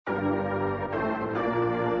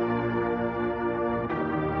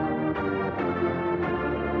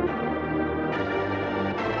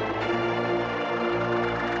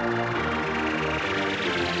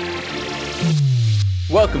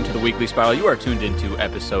Welcome to the Weekly Spiral. You are tuned into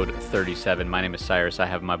episode 37. My name is Cyrus. I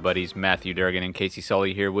have my buddies Matthew Durgan and Casey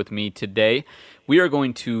Sully here with me today. We are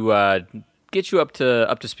going to get you up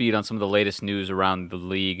to speed on some of the latest news around the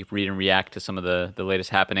league, read and react to some of the latest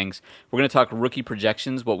happenings. We're going to talk rookie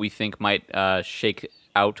projections, what we think might shake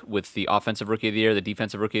out with the offensive rookie of the year, the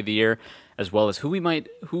defensive rookie of the year, as well as who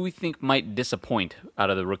we think might disappoint out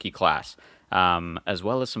of the rookie class. As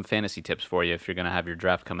well as some fantasy tips for you if you're going to have your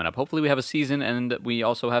draft coming up. Hopefully we have a season and we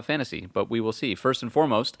also have fantasy, but we will see. First and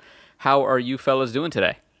foremost, how are you fellas doing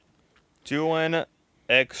today? Doing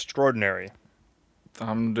extraordinary.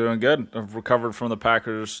 I'm doing good. I've recovered from the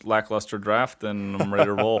Packers' lackluster draft, and I'm ready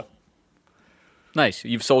to roll. Nice.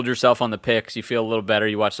 You've sold yourself on the picks. You feel a little better.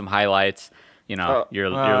 You watch some highlights. You know, you're a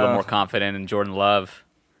little more confident in Jordan Love.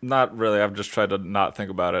 Not really. I've just tried to not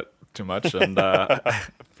think about it too much and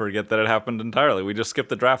forget that it happened entirely. We just skipped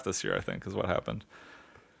the draft this year, I think, is what happened.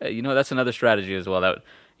 That's another strategy as well. That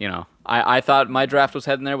I thought my draft was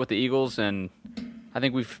heading there with the Eagles, and I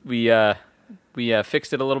think we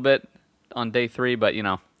fixed it a little bit on day 3. But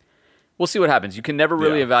we'll see what happens. You can never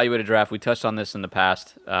really evaluate a draft. We touched on this in the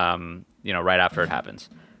past. Right after it happens,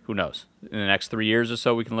 who knows? In the next 3 years or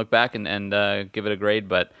so, we can look back and give it a grade.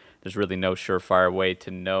 But there's really no surefire way to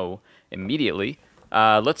know immediately.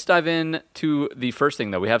 Let's dive in to the first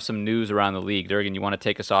thing, though. We have some news around the league. Durgan, you want to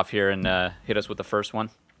take us off here and hit us with the first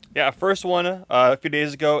one? Yeah, first one, a few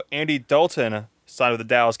days ago, Andy Dalton signed with the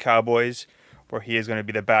Dallas Cowboys, where he is going to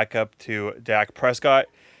be the backup to Dak Prescott.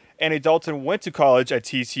 Andy Dalton went to college at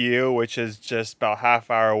TCU, which is just about half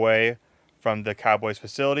hour away from the Cowboys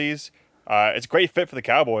facilities. It's a great fit for the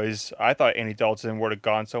Cowboys. I thought Andy Dalton would have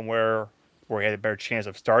gone somewhere where he had a better chance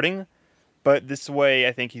of starting. But this way,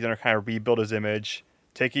 I think he's going to kind of rebuild his image,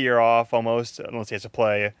 take a year off almost, unless he has to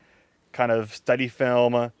play, kind of study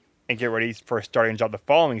film, and get ready for a starting job the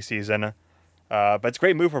following season. But it's a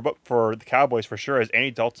great move for the Cowboys for sure, as Andy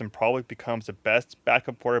Dalton probably becomes the best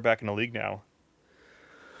backup quarterback in the league now.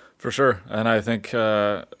 For sure. And I think,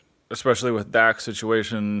 especially with Dak's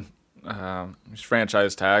situation, he's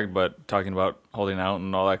franchise tagged, but talking about holding out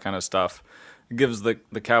and all that kind of stuff, it gives the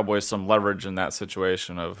Cowboys some leverage in that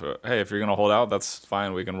situation of, hey, if you're going to hold out, that's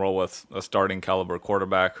fine. We can roll with a starting caliber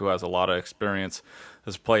quarterback who has a lot of experience,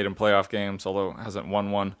 has played in playoff games, although hasn't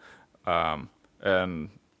won one, and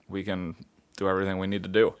we can do everything we need to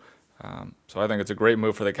do. So I think it's a great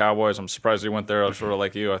move for the Cowboys. I'm surprised he went there. I was sort of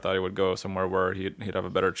like you. I thought he would go somewhere where he'd have a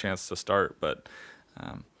better chance to start, but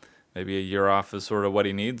maybe a year off is sort of what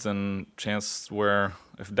he needs, and chance where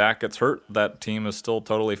if Dak gets hurt, that team is still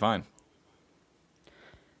totally fine.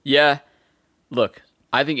 Yeah, look,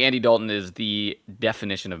 I think Andy Dalton is the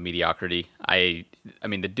definition of mediocrity. I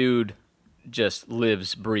mean, the dude just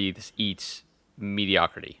lives, breathes, eats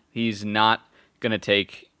mediocrity. He's not going to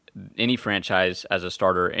take any franchise as a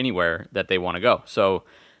starter anywhere that they want to go. So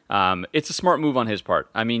it's a smart move on his part.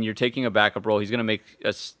 I mean, you're taking a backup role. He's going to make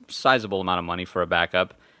a sizable amount of money for a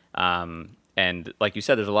backup. And like you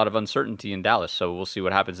said, there's a lot of uncertainty in Dallas, so we'll see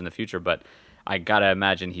what happens in the future. But I got to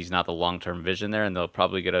imagine he's not the long-term vision there, and they'll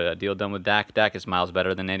probably get a deal done with Dak. Dak is miles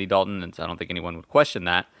better than Andy Dalton, and so I don't think anyone would question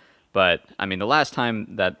that. But, I mean, the last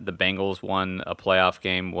time that the Bengals won a playoff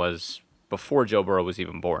game was before Joe Burrow was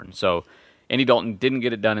even born. So Andy Dalton didn't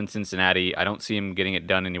get it done in Cincinnati. I don't see him getting it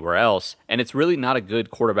done anywhere else. And it's really not a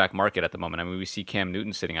good quarterback market at the moment. I mean, we see Cam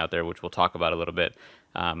Newton sitting out there, which we'll talk about a little bit.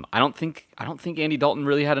 I don't think Andy Dalton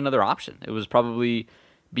really had another option. It was probably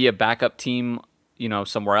be a backup team,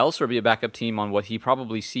 somewhere else, or be a backup team on what he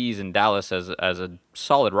probably sees in Dallas as a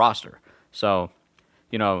solid roster. So,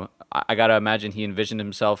 I got to imagine he envisioned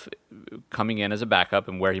himself coming in as a backup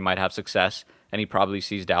and where he might have success, and he probably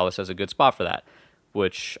sees Dallas as a good spot for that,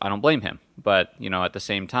 which I don't blame him. But, at the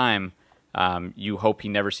same time, you hope he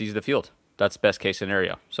never sees the field. That's best case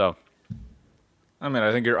scenario. So, I mean,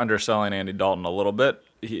 I think you're underselling Andy Dalton a little bit.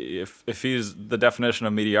 If he's the definition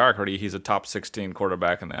of mediocrity, he's a top 16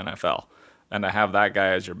 quarterback in the NFL. And to have that guy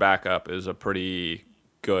as your backup is a pretty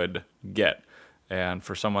good get. And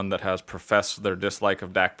for someone that has professed their dislike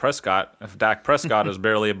of Dak Prescott, if Dak Prescott is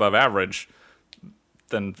barely above average,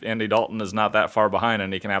 then Andy Dalton is not that far behind,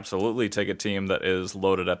 and he can absolutely take a team that is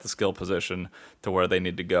loaded at the skill position to where they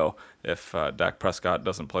need to go if Dak Prescott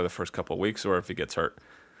doesn't play the first couple of weeks or if he gets hurt.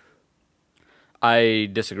 I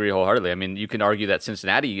disagree wholeheartedly. I mean, you can argue that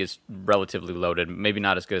Cincinnati is relatively loaded, maybe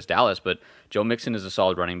not as good as Dallas, but Joe Mixon is a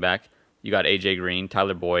solid running back. You got A.J. Green,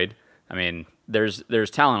 Tyler Boyd. I mean, there's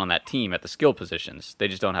talent on that team at the skill positions. They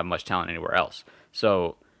just don't have much talent anywhere else.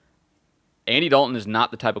 So Andy Dalton is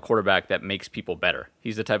not the type of quarterback that makes people better.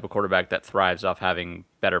 He's the type of quarterback that thrives off having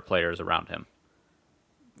better players around him.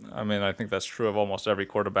 I mean, I think that's true of almost every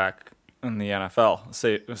quarterback in the NFL,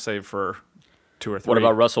 save for 2 or 3. What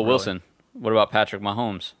about Russell really. Wilson? What about Patrick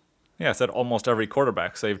Mahomes? Yeah, I said almost every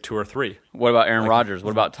quarterback, save 2 or 3. What about Aaron Rodgers?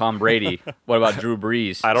 What about Tom Brady? What about Drew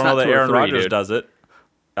Brees? I don't It's know not that 2 or Aaron 3, Rodgers dude. does it.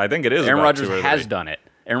 I think it is. Aaron about Rodgers 2 or has 3. done it.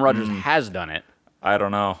 Aaron Rodgers has done it. I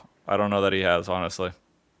don't know. I don't know that he has, honestly.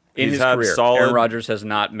 In He's his had career, solid- Aaron Rodgers has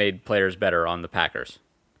not made players better on the Packers.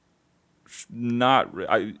 Not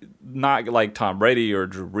like Tom Brady or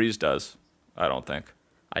Drew Brees does, I don't think.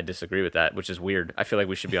 I disagree with that, which is weird. I feel like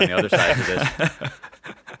we should be on the other side of this.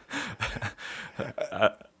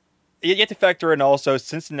 You have to factor in also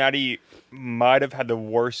Cincinnati might have had the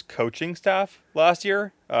worst coaching staff last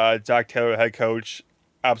year. Zach Taylor, head coach,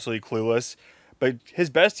 absolutely clueless. But his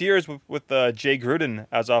best years with Jay Gruden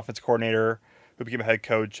as offense coordinator, who became a head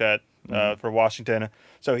coach at for Washington.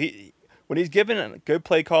 So when he's given good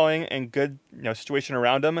play calling and good situation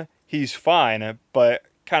around him, he's fine. But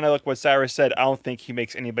kind of like what Cyrus said, I don't think he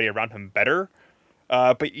makes anybody around him better.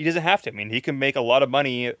 But he doesn't have to. I mean, he can make a lot of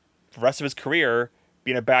money the rest of his career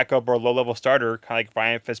being a backup or a low-level starter, kind of like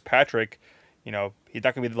Ryan Fitzpatrick. He's not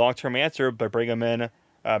going to be the long-term answer, but bring him in,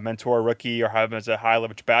 mentor a rookie, or have him as a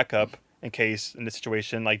high-leverage backup in case in this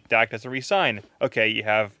situation like Dak doesn't re-sign. Okay, you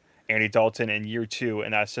have Andy Dalton in year 2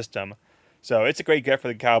 in that system. So it's a great get for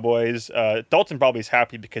the Cowboys. Dalton probably is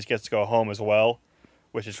happy because he gets to go home as well,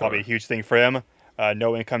 which is probably a huge thing for him.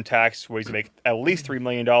 No income tax, where he's going to make at least $3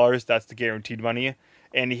 million. That's the guaranteed money.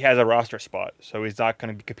 And he has a roster spot, so he's not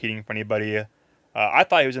going to be competing for anybody. I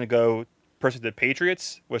thought he was going to go personally to the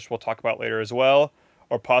Patriots, which we'll talk about later as well,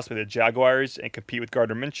 or possibly the Jaguars and compete with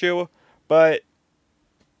Gardner Minshew. But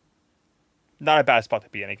not a bad spot to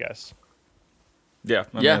be in, I guess. Yeah,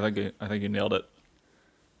 I think you nailed it.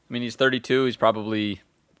 I mean, he's 32. He's probably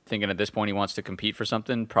thinking at this point he wants to compete for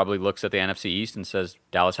something. Probably looks at the NFC East and says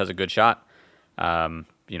Dallas has a good shot, and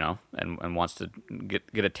wants to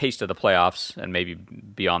get a taste of the playoffs and maybe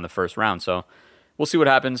be on the first round. So we'll see what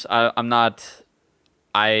happens.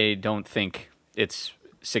 I don't think it's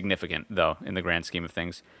significant, though, in the grand scheme of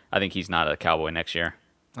things. I think he's not a Cowboy next year.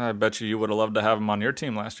 I bet you would have loved to have him on your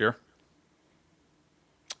team last year.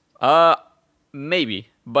 Maybe,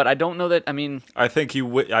 but I don't know that. I mean, I think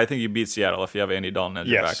you beat Seattle if you have Andy Dalton as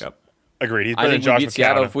your backup. Agreed. He's I better think than we Josh beat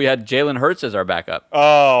Seattle McCown. if we had Jalen Hurts as our backup.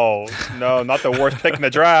 Oh, no, not the worst pick in the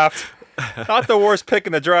draft. Not the worst pick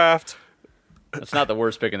in the draft. That's not the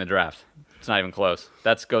worst pick in the draft. It's not even close.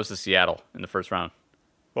 That goes to Seattle in the first round.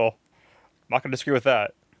 Well, I'm not going to disagree with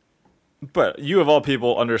that. But you, of all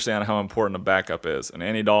people, understand how important a backup is. And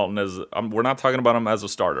Andy Dalton is, we're not talking about him as a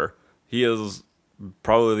starter. He is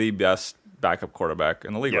probably the best backup quarterback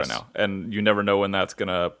in the league right now. And you never know when that's going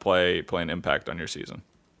to play an impact on your season.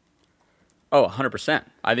 Oh, 100%.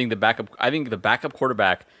 I think the backup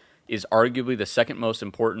quarterback is arguably the second most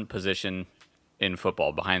important position in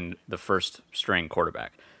football behind the first string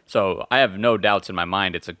quarterback. So I have no doubts in my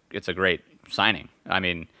mind it's a great signing. I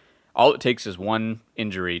mean, all it takes is one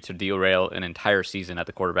injury to derail an entire season at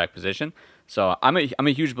the quarterback position. So I'm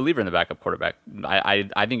a huge believer in the backup quarterback.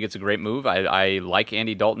 I think it's a great move. I like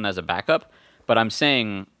Andy Dalton as a backup, but I'm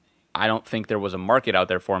saying I don't think there was a market out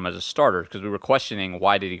there for him as a starter because we were questioning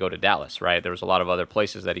why did he go to Dallas, right? There was a lot of other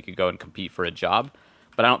places that he could go and compete for a job,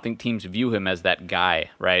 but I don't think teams view him as that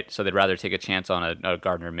guy, right? So they'd rather take a chance on a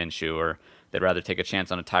Gardner Minshew, or they'd rather take a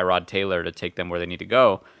chance on a Tyrod Taylor to take them where they need to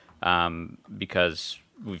go, because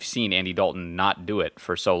we've seen Andy Dalton not do it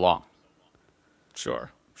for so long.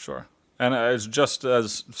 Sure. And as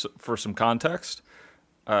for some context,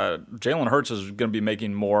 Jalen Hurts is going to be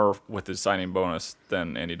making more with his signing bonus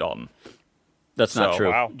than Andy Dalton. That's not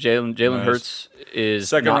true. Wow. Jalen Hurts is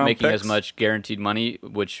Second not round making picks. as much guaranteed money,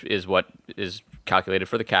 which is what is calculated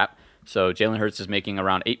for the cap. So Jalen Hurts is making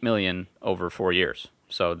around $8 million over 4 years.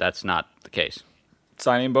 So that's not the case.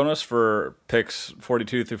 Signing bonus for picks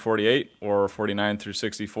 42 through 48 or 49 through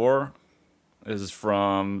 64 is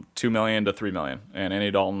from $2 million to $3 million. And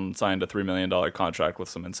Andy Dalton signed a $3 million contract with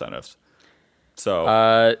some incentives. So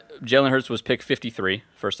Jalen Hurts was pick 53,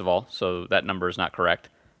 first of all, so that number is not correct.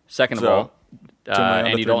 Second of So, all, 2 million to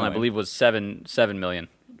Andy 3 Dalton, I million. believe, was $7 million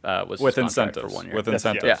was with his contract incentives. for 1 year. With Yes,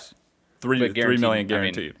 yeah. incentives. But $3 guaranteed, million I mean,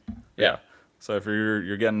 guaranteed. yeah. So if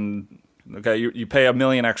you're getting you pay $1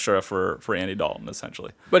 million extra for Andy Dalton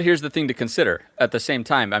essentially. But here's the thing to consider. At the same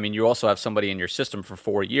time, I mean, you also have somebody in your system for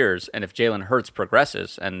 4 years, and if Jalen Hurts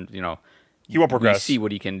progresses, and He won't we progress. see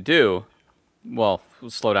what he can do. Well,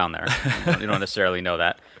 slow down there. You don't necessarily know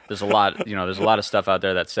that. There's a lot of stuff out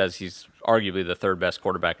there that says he's arguably the third best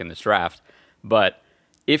quarterback in this draft. But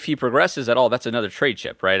if he progresses at all, that's another trade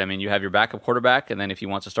chip, right? I mean, you have your backup quarterback, and then if he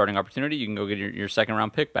wants a starting opportunity, you can go get your second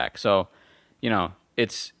round pick back. So,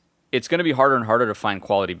 it's going to be harder and harder to find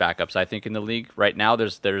quality backups. I think in the league right now,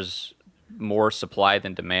 there's more supply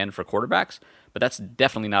than demand for quarterbacks, but that's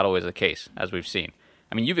definitely not always the case, as we've seen.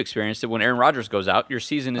 I mean, you've experienced it when Aaron Rodgers goes out, your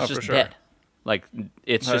season is just dead. Like,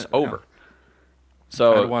 it's just over.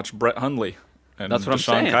 So I had to watch Brett Hundley and that's what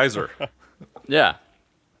Deshaun I'm saying. Kaiser. Yeah.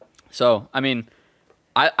 So, I mean,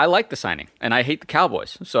 I like the signing, and I hate the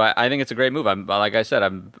Cowboys. So I think it's a great move. Like I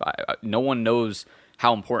said, no one knows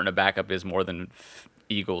how important a backup is more than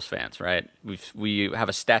Eagles fans, right? We have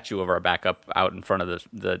a statue of our backup out in front of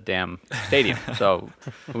the damn stadium, so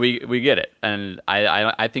we get it, and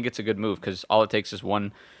I think it's a good move because all it takes is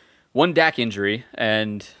one Dak injury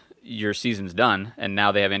and your season's done, and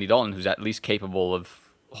now they have Andy Dalton, who's at least capable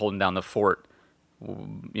of holding down the fort,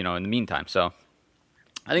 in the meantime. So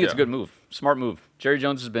I think it's a good move, smart move. Jerry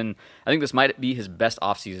Jones has been. I think this might be his best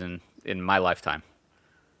offseason in my lifetime.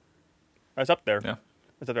 It's up there. Yeah.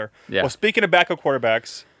 It's up there. Yeah. Well, speaking of backup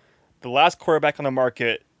quarterbacks, the last quarterback on the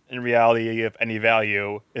market, in reality, of any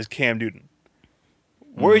value, is Cam Newton.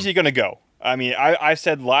 Where is he going to go? I mean, I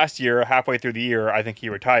said last year, halfway through the year, I think he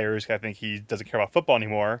retires. I think he doesn't care about football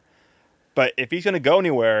anymore. But if he's going to go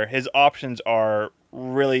anywhere, his options are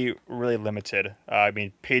really, really limited. I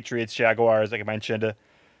mean, Patriots, Jaguars, like I mentioned.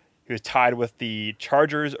 He was tied with the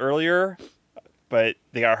Chargers earlier, but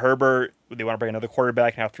they got Herbert. They want to bring another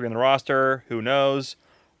quarterback and have 3 on the roster. Who knows?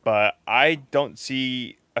 But I don't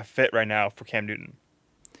see a fit right now for Cam Newton.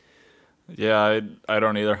 Yeah, I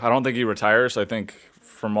don't either. I don't think he retires. I think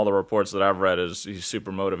from all the reports that I've read is he's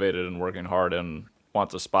super motivated and working hard and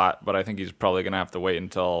wants a spot. But I think he's probably going to have to wait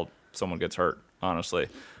until someone gets hurt, honestly,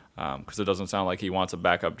 because it doesn't sound like he wants a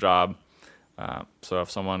backup job. So if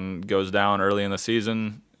someone goes down early in the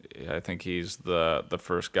season, I think he's the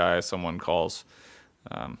first guy someone calls.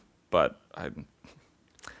 But I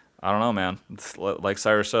don't know, man. It's like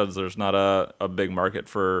Cyrus says, there's not a big market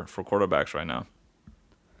for quarterbacks right now.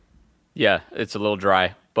 Yeah, it's a little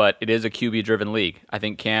dry, but it is a QB-driven league. I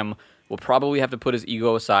think Cam will probably have to put his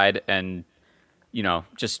ego aside and,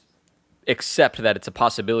 just accept that it's a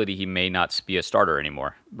possibility he may not be a starter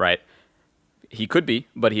anymore, right? He could be,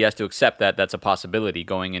 but he has to accept that that's a possibility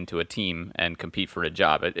going into a team and compete for a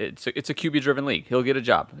job. It's a QB-driven league. He'll get a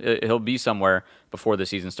job. He'll be somewhere before the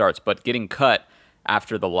season starts. But getting cut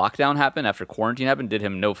after the lockdown happened, after quarantine happened, did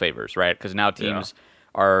him no favors, right? Because now teams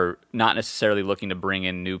are not necessarily looking to bring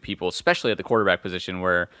in new people, especially at the quarterback position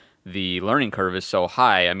where the learning curve is so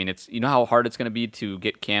high. I mean, it's how hard it's going to be to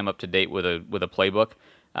get Cam up to date with a playbook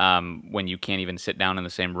when you can't even sit down in the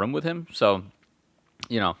same room with him. So,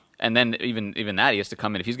 and then even that, he has to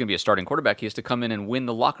come in. If he's going to be a starting quarterback, he has to come in and win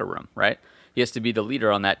the locker room, right? He has to be the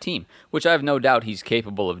leader on that team, which I have no doubt he's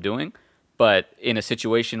capable of doing. But in a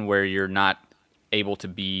situation where you're not able to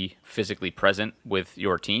be physically present with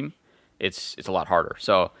your team, it's a lot harder.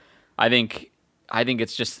 So I think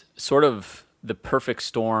it's just sort of the perfect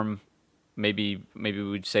storm. Maybe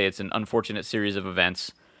we'd say it's an unfortunate series of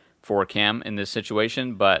events for Cam in this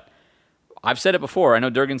situation, but I've said it before. I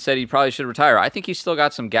know Durgan said he probably should retire. I think he's still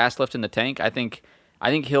got some gas left in the tank. I think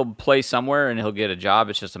he'll play somewhere and he'll get a job.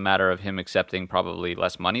 It's just a matter of him accepting probably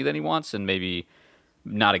less money than he wants and maybe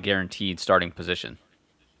not a guaranteed starting position.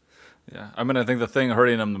 Yeah, I mean, I think the thing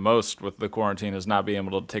hurting him the most with the quarantine is not being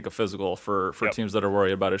able to take a physical for teams that are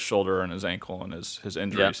worried about his shoulder and his ankle and his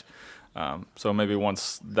injuries. So maybe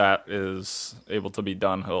once that is able to be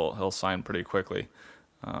done, he'll sign pretty quickly.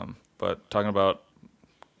 But talking about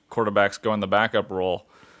quarterbacks going the backup role,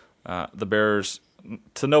 the Bears,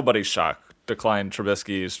 to nobody's shock, declined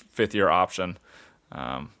Trubisky's fifth-year option.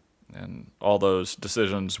 And all those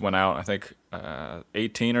decisions went out. I think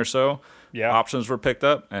 18 or so options were picked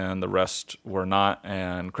up, and the rest were not.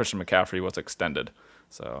 And Christian McCaffrey was extended.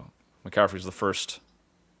 So McCaffrey's the first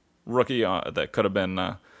rookie that could have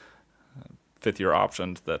been fifth-year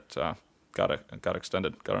optioned that got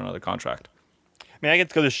extended, got another contract. I mean, I get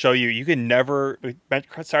to go to show you can never,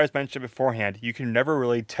 Cyrus mentioned beforehand, you can never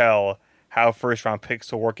really tell how first-round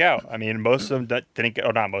picks will work out. I mean, most of them didn't get,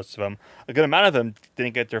 or not most of them, a good amount of them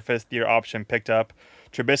didn't get their fifth-year option picked up.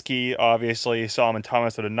 Trubisky, obviously, Solomon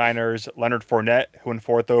Thomas of the Niners, Leonard Fournette, who went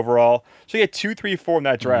fourth overall. So you get 2, 3, 4 in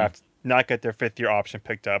that draft, not get their fifth-year option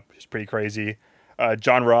picked up, which is pretty crazy.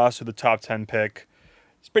 John Ross with the top 10 pick.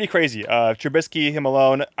 It's pretty crazy. Trubisky, him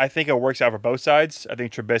alone, I think it works out for both sides. I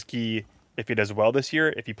think Trubisky, if he does well this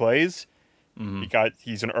year, if he plays, he's going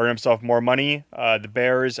to earn himself more money. The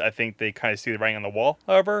Bears, I think they kind of see the writing on the wall,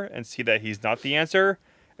 however, and see that he's not the answer,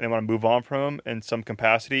 and they want to move on from him in some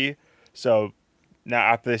capacity. So now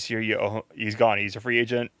after this year, he's gone. He's a free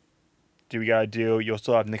agent. Do what you got to do. You'll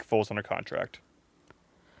still have Nick Foles under contract.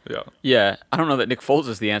 Yeah. Yeah, I don't know that Nick Foles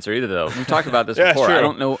is the answer either, though. We've talked about this Yeah, before. true. I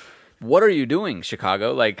don't know. what are you doing,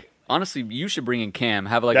 Chicago? Like, honestly, you should bring in Cam,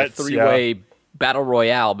 have like a That's- three-way battle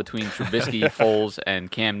royale between Trubisky, Foles, and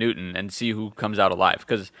Cam Newton, and see who comes out alive.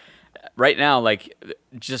 Because right now, like,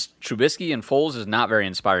 just Trubisky and Foles is not very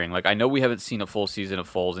inspiring. Like, I know we haven't seen a full season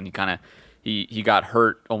of Foles, and he got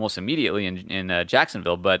hurt almost immediately in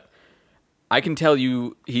Jacksonville, but I can tell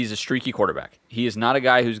you he's a streaky quarterback. He is not a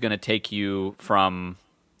guy who's going to take you from,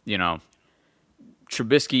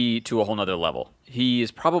 Trubisky to a whole nother level. He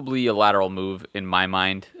is probably a lateral move in my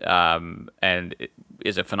mind, and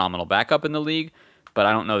is a phenomenal backup in the league, but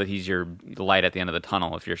I don't know that he's your light at the end of the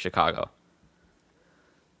tunnel if you're Chicago.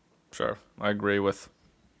 Sure. I agree with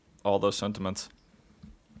all those sentiments.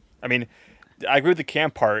 I mean, I agree with the Cam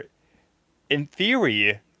part. In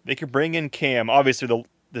theory, they could bring in Cam. Obviously,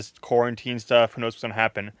 this quarantine stuff, who knows what's going to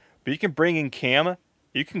happen. But you can bring in Cam,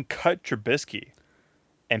 you can cut Trubisky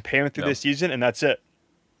and pay him through this season, and that's it.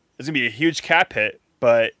 It's going to be a huge cap hit,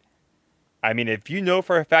 but, I mean, if you know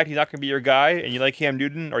for a fact he's not going to be your guy, and you like Cam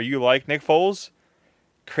Newton, or you like Nick Foles,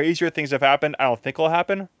 crazier things have happened. I don't think will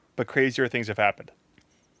happen, but crazier things have happened.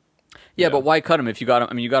 Yeah, but why cut him if you got him?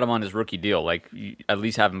 I mean, you got him on his rookie deal. Like, you at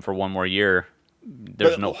least have him for one more year.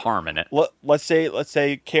 There's no harm in it. Let's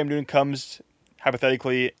say Cam Newton comes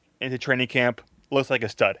hypothetically into training camp, looks like a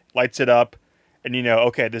stud, lights it up, and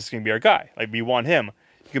okay, this is gonna be our guy. Like, we want him.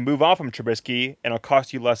 You can move on from Trubisky, and it'll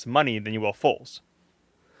cost you less money than you will Foles.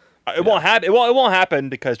 It won't happen. It won't happen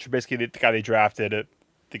because Trubisky, the guy they drafted,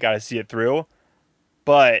 they got to see it through.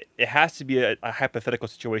 But it has to be a hypothetical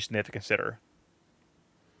situation they have to consider.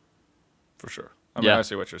 For sure. I mean, I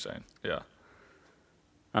see what you're saying. Yeah.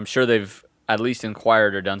 I'm sure they've at least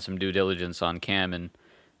inquired or done some due diligence on Cam, and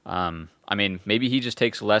I mean, maybe he just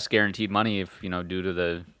takes less guaranteed money if due to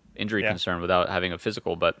the injury concern without having a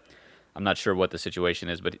physical. But I'm not sure what the situation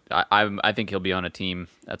is. But I think he'll be on a team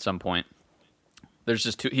at some point.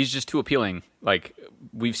 He's just too appealing. Like,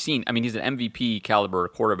 we've seen. I mean, he's an MVP caliber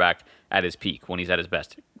quarterback at his peak when he's at his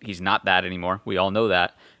best. He's not that anymore. We all know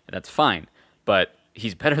that, and that's fine. But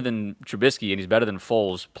he's better than Trubisky, and he's better than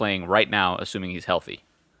Foles playing right now, assuming he's healthy.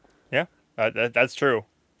 Yeah, that's true.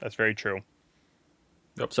 That's very true.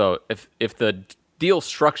 Yep. So if the deal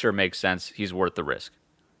structure makes sense, he's worth the risk.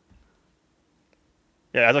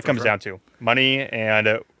 Yeah, that's what it comes down to. Money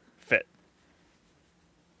and fit.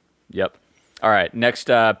 Yep. All right, next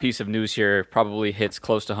piece of news here probably hits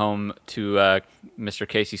close to home to Mr.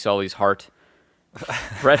 Casey Sully's heart.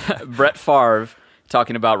 Brett Favre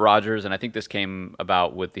talking about Rodgers, and I think this came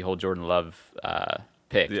about with the whole Jordan Love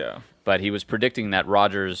pick. Yeah. But he was predicting that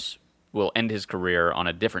Rodgers will end his career on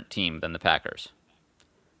a different team than the Packers.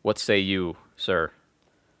 What say you, sir?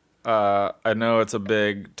 I know it's a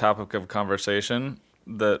big topic of conversation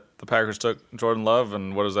that the Packers took Jordan Love,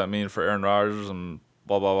 and what does that mean for Aaron Rodgers and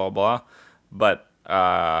blah, blah, blah, blah. But,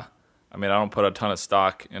 I mean, I don't put a ton of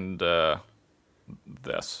stock into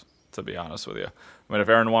this, to be honest with you. I mean, if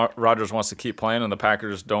Aaron Rodgers wants to keep playing and the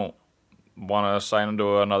Packers don't want to sign him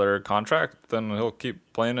to another contract, then he'll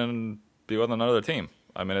keep playing and be with another team.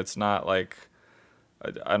 I mean, it's not like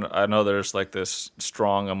I know there's like this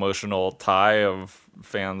strong emotional tie of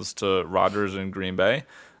fans to Rodgers in Green Bay,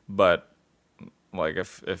 but like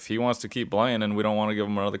if he wants to keep playing and we don't want to give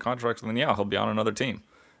him another contract, then yeah, he'll be on another team.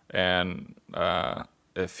 And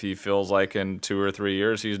if he feels like in 2 or 3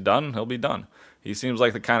 years he's done, he'll be done. He seems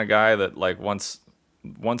like the kind of guy that like once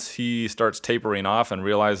he starts tapering off and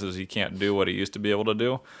realizes he can't do what he used to be able to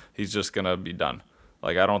do, he's just gonna be done.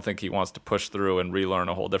 Like, I don't think he wants to push through and relearn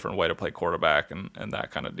a whole different way to play quarterback and that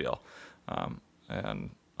kind of deal. And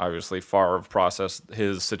obviously Favre processed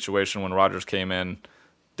his situation when Rodgers came in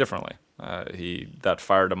differently. That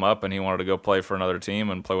fired him up, and he wanted to go play for another team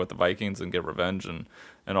and play with the Vikings and get revenge and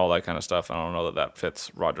all that kind of stuff. I don't know that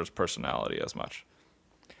fits Rodgers' personality as much.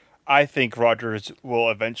 I think Rodgers will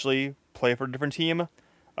eventually play for a different team,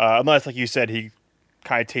 unless, like you said, he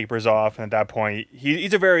kind of tapers off, and at that point,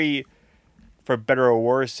 he's a very, for better or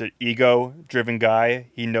worse, an ego-driven guy.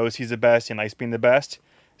 He knows he's the best. He likes being the best.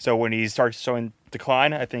 So when he starts showing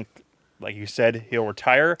decline, I think, like you said, he'll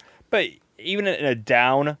retire. But even in a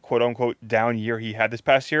down, quote-unquote, down year he had this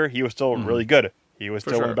past year, he was still really good. He was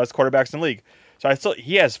still one of the best quarterbacks in the league. So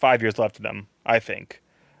he has 5 years left in him, I think.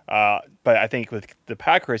 But I think with the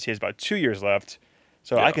Packers, he has about 2 years left.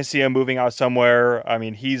 So I can see him moving out somewhere. I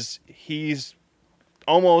mean, he's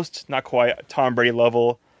almost, not quite, Tom Brady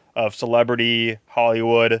level of celebrity,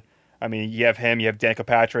 Hollywood. I mean, you have him, you have Danica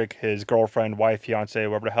Patrick, his girlfriend, wife, fiance,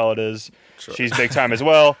 whatever the hell it is. Sure. She's big time as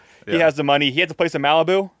well. He has the money. He has a place in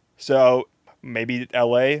Malibu, so maybe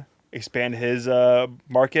L.A. expand his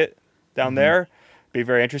market down there. Be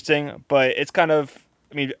very interesting. But it's kind of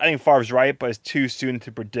I mean, I think Favre's right, but it's too soon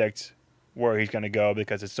to predict where he's going to go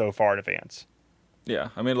because it's so far in advance. Yeah,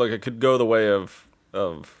 I mean, look, it could go the way of.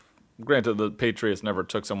 Granted, the Patriots never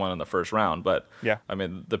took someone in the first round, but Yeah. I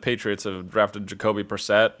mean, the Patriots have drafted Jacoby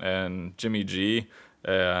Brissett and Jimmy G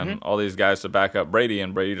and all these guys to back up Brady,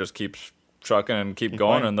 and Brady just keeps trucking and keep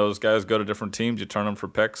going, playing. and those guys go to different teams. You turn them for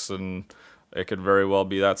picks, and it could very well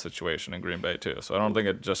be that situation in Green Bay too. So I don't think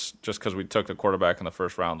it just because we took the quarterback in the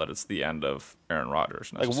first round that it's the end of Aaron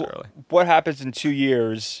Rodgers Like, necessarily. what happens in 2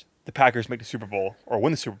 years? The Packers make the Super Bowl or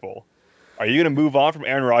win the Super Bowl. Are you going to move on from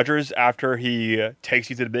Aaron Rodgers after he takes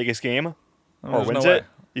you to the biggest game or There's wins no it? way.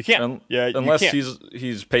 You can't. Yeah, unless you can't.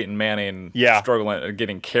 he's Peyton Manning, Yeah. struggling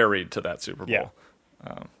getting carried to that Super Bowl. Yeah.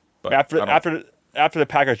 But I don't- after the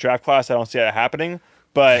Packers draft class, I don't see that happening.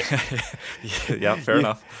 But yeah, fair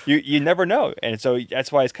enough. you never know, and so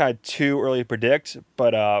that's why it's kind of too early to predict.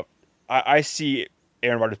 But I see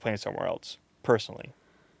Aaron Rodgers playing somewhere else personally.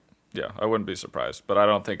 Yeah, I wouldn't be surprised, but I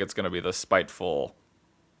don't think it's going to be the spiteful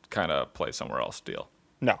kind of play somewhere else deal.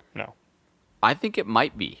 No. I think it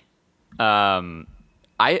might be. You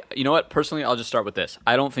know what? Personally, I'll just start with this.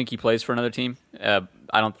 I don't think he plays for another team.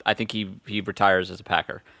 I think he retires as a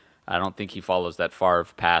Packer. I don't think he follows that Favre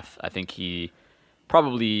path. I think he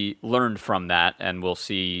probably learned from that, and we'll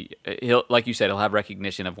see. He'll, like you said, he'll have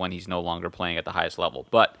recognition of when he's no longer playing at the highest level.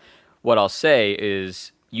 But what I'll say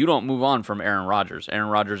is, you don't move on from Aaron Rodgers. Aaron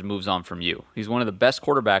Rodgers moves on from you. He's one of the best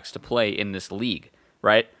quarterbacks to play in this league,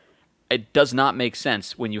 right? It does not make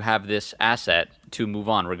sense when you have this asset to move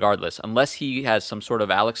on regardless. Unless he has some sort of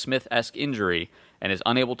Alex Smith-esque injury and is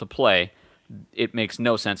unable to play, it makes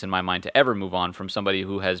no sense in my mind to ever move on from somebody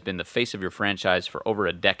who has been the face of your franchise for over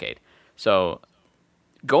a decade. So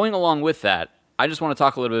going along with that, I just want to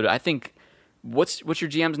talk a little bit. I think, what's your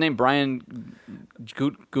GM's name? Brian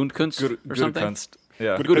Gutekunst or something? Gutekunst.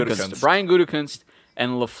 Yeah, Gutekunst. Brian Gutekunst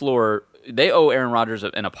and LaFleur, they owe Aaron Rodgers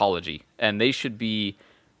an apology, and they should be,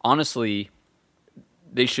 honestly,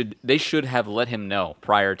 they should have let him know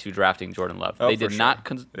prior to drafting Jordan Love. Oh, They for did sure.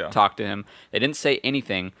 not Yeah. talk to him. They didn't say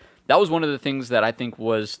anything. That was one of the things that I think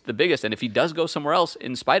was the biggest. And if he does go somewhere else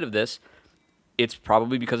in spite of this, it's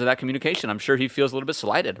probably because of that communication. I'm sure he feels a little bit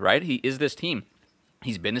slighted, right? He is this team.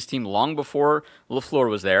 He's been this team long before LaFleur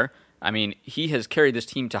was there. I mean, he has carried this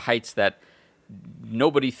team to heights that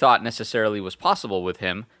nobody thought necessarily was possible with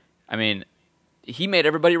him. I mean, he made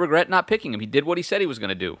everybody regret not picking him. He did what he said he was going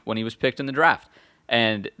to do when he was picked in the draft.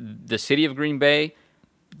 And the city of Green Bay,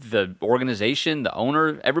 the organization, the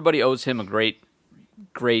owner, everybody owes him a great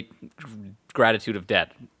gratitude of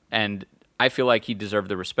debt. And I feel like he deserved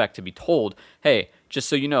the respect to be told, hey, just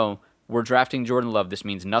so you know, we're drafting Jordan Love. This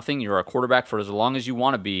means nothing. You're a quarterback for as long as you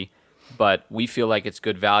want to be, but we feel like it's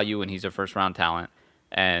good value and he's a first-round talent.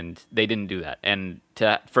 And they didn't do that. And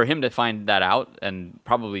for him to find that out and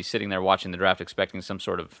probably sitting there watching the draft expecting some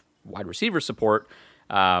sort of wide receiver support,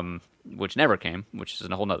 which never came, which is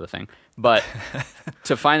a whole nother thing. But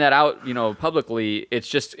to find that out, publicly,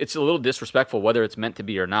 it's a little disrespectful whether it's meant to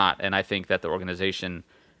be or not. And I think that the organization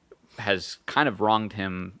has kind of wronged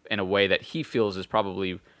him in a way that he feels is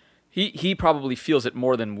probably he probably feels it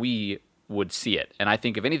more than we would see it. And I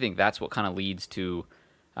think if anything, that's what kind of leads to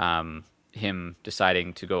him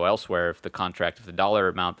deciding to go elsewhere if the dollar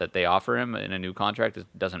amount that they offer him in a new contract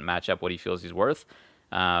doesn't match up what he feels he's worth.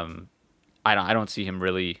 I don't see him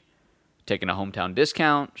really taking a hometown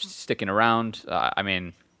discount, sticking around. I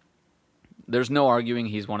mean, there's no arguing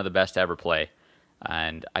he's one of the best to ever play,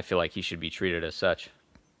 and I feel like he should be treated as such.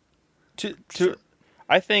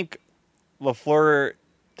 I think LaFleur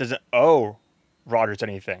doesn't owe Rodgers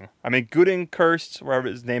anything. I mean, Gutekunst, whatever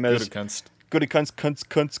his name is, Gutekunst.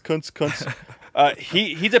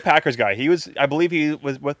 He's a Packers guy. I believe he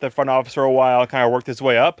was with the front office for a while, kind of worked his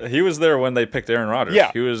way up. He was there when they picked Aaron Rodgers.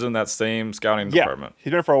 Yeah. He was in that same scouting department. He's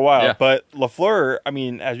been there for a while. Yeah. But LaFleur, I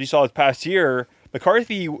mean, as we saw this past year,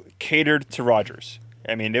 McCarthy catered to Rodgers.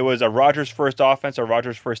 I mean, it was a Rodgers first offense, a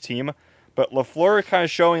Rodgers first team. But LaFleur kind of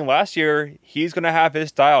showing last year he's going to have his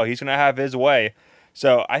style. He's going to have his way.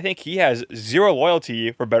 So I think he has zero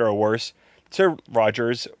loyalty, for better or worse, to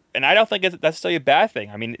Rodgers. And I don't think that's still a bad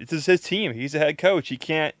thing. I mean, this is his team. He's the head coach. He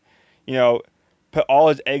can't, put all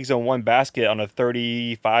his eggs in one basket on a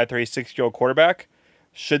 35, 36-year-old quarterback.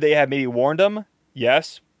 Should they have maybe warned him?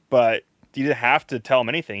 Yes. But you didn't have to tell him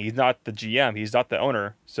anything. He's not the GM. He's not the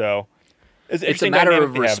owner. So It's a matter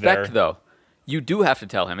of respect, though. You do have to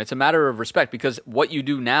tell him. It's a matter of respect because what you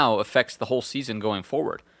do now affects the whole season going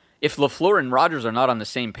forward. If LaFleur and Rodgers are not on the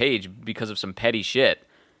same page because of some petty shit,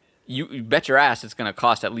 you bet your ass it's going to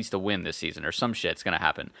cost at least a win this season or some shit's going to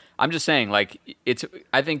happen. I'm just saying,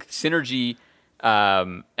 I think synergy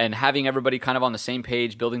And having everybody kind of on the same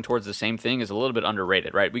page, building towards the same thing is a little bit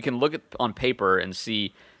underrated, right? We can look at on paper and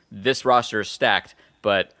see this roster is stacked,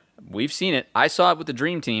 but we've seen it. I saw it with the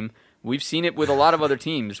Dream Team. We've seen it with a lot of other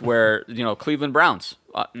teams where, Cleveland Browns,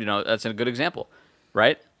 that's a good example,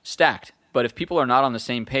 right? Stacked. But if people are not on the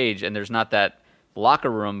same page and there's not that locker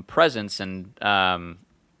room presence and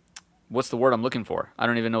what's the word I'm looking for? I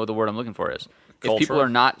don't even know what the word I'm looking for is. Culture? If people are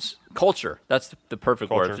not culture, that's the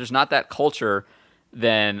perfect word. Culture. If there's not that culture,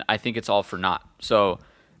 then I think it's all for naught. So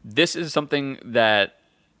this is something that,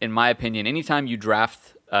 in my opinion, anytime you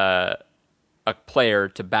draft a player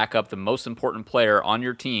to back up the most important player on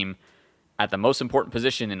your team at the most important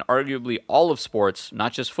position in arguably all of sports,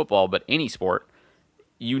 not just football, but any sport,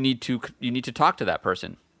 you need to talk to that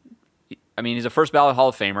person. I mean, he's a first ballot Hall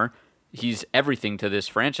of Famer. He's everything to this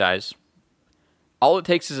franchise. All it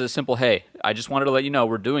takes is a simple, hey, I just wanted to let you know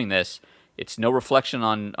we're doing this. It's no reflection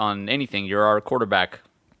on anything. You're our quarterback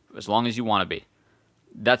as long as you want to be.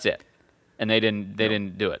 That's it. And they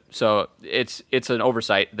didn't do it. So it's an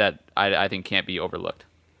oversight that I think can't be overlooked.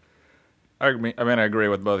 I agree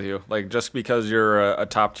with both of you. Like, just because you're a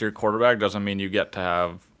top-tier quarterback doesn't mean you get to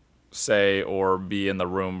have say or be in the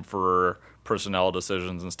room for personnel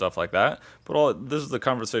decisions and stuff like that. But this is the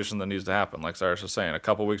conversation that needs to happen. Like Cyrus was saying, a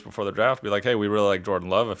couple weeks before the draft, be like, hey, we really like Jordan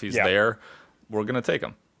Love. If he's there, we're going to take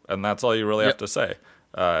him. And that's all you really have to say.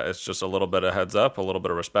 It's just a little bit of heads up, a little bit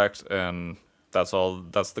of respect, and that's all.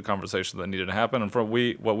 That's the conversation that needed to happen. And from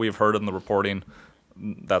what we've heard in the reporting,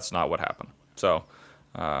 that's not what happened. So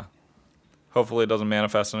hopefully it doesn't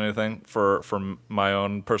manifest in anything for my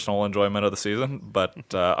own personal enjoyment of the season.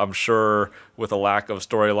 But I'm sure with a lack of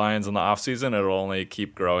storylines in the offseason, it'll only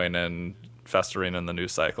keep growing and festering in the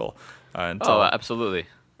news cycle until absolutely.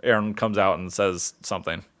 Aaron comes out and says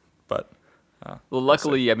something. But well,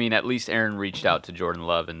 luckily, I mean, at least Aaron reached out to Jordan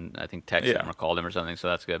Love and I think texted him or called him or something, so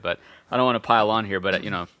that's good. But I don't want to pile on here, but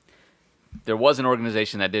there was an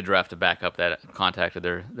organization that did draft a backup that contacted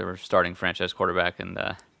their starting franchise quarterback, and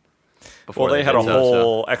before they had a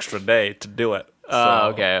whole extra day to do it. Oh,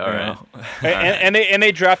 okay, all right. and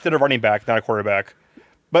they drafted a running back, not a quarterback.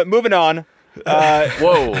 But moving on.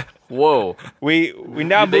 Whoa! We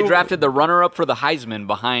now they drafted the runner-up for the Heisman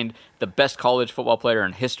behind the best college football player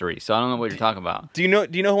in history. So I don't know what you're talking about. Do you know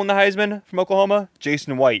who won the Heisman from Oklahoma?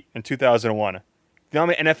 Jason White in 2001. Do you know how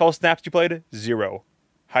many NFL snaps he played? 0.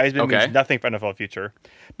 Heisman means nothing for NFL future.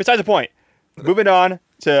 Besides the point. Moving on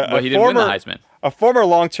to he didn't win the Heisman. A former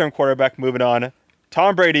long-term quarterback. Moving on.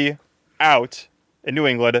 Tom Brady out in New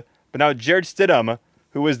England, but now Jared Stidham,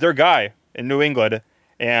 who was their guy in New England,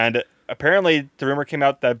 and apparently the rumor came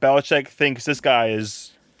out that Belichick thinks this guy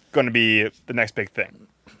is going to be the next big thing.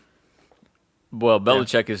 Well,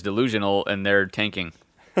 Belichick is delusional, and they're tanking.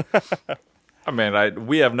 I mean,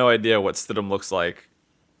 we have no idea what Stidham looks like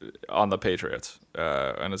on the Patriots,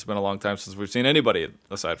 and it's been a long time since we've seen anybody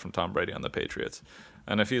aside from Tom Brady on the Patriots.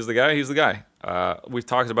 And if he's the guy, he's the guy. We've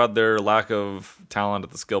talked about their lack of talent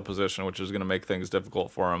at the skill position, which is going to make things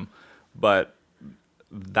difficult for him. But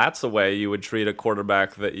that's the way you would treat a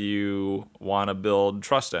quarterback that you want to build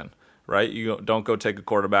trust in, right? You don't go take a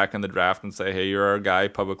quarterback in the draft and say, hey, you're our guy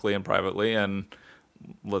publicly and privately, and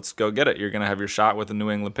let's go get it. You're going to have your shot with the New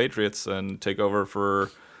England Patriots and take over for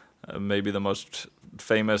maybe the most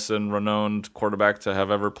famous and renowned quarterback to have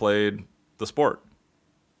ever played the sport.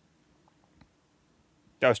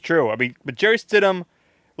 That was true. I mean, but Jerry Stidham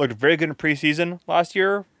looked very good in preseason last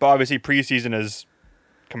year, but obviously preseason is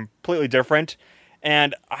completely different.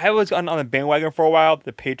 And I was on the bandwagon for a while.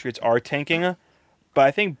 The Patriots are tanking, but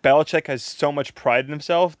I think Belichick has so much pride in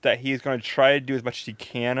himself that he's going to try to do as much as he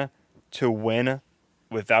can to win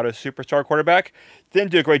without a superstar quarterback.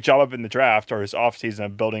 Didn't do a great job of it in the draft or his offseason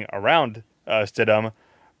of building around Stidham,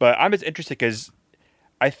 but I'm just interested because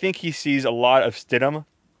I think he sees a lot of Stidham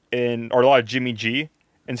or a lot of Jimmy G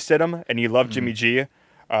in Stidham, and he loved Jimmy G.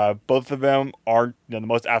 Both of them aren't the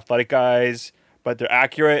most athletic guys, but they're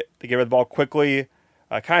accurate. They get rid of the ball quickly.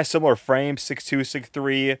 Kind of similar frame, 6'2",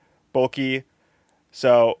 6'3", bulky.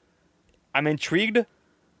 So I'm intrigued,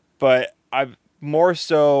 but I'm more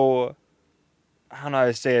so, I don't know how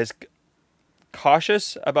to say this,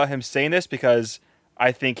 cautious about him saying this because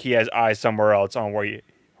I think he has eyes somewhere else on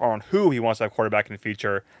who he wants to have quarterback in the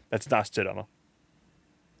future that's not Stidham.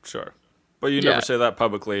 Sure. But you never say that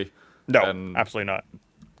publicly. No, and absolutely not.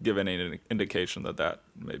 Give any indication that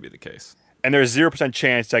may be the case. And there's 0%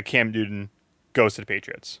 chance that Cam Newton goes to the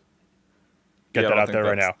Patriots. Get that out there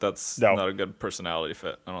right now. That's not a good personality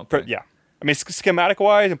fit, I don't think. Yeah. I mean,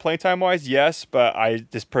 schematic-wise and playing time-wise, yes, but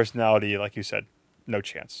this personality, like you said, no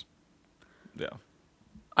chance. Yeah.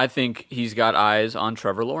 I think he's got eyes on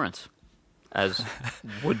Trevor Lawrence. as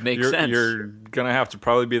would make sense. You're gonna have to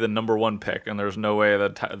probably be the number one pick, and there's no way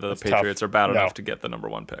that the Patriots tough. are bad No. enough to get the number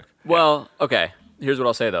one pick. Well, okay. Here's what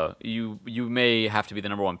I'll say though: you may have to be the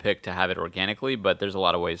number one pick to have it organically, but there's a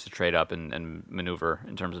lot of ways to trade up and maneuver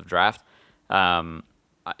in terms of draft.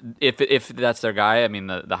 If that's their guy, I mean,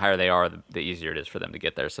 the higher they are, the easier it is for them to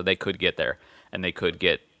get there. So they could get there, and they could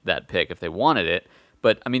get that pick if they wanted it.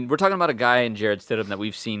 But I mean, we're talking about a guy in Jarrett Stidham that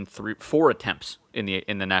we've seen 4 attempts in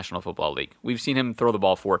the National Football League. We've seen him throw the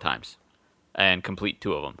ball 4 times and complete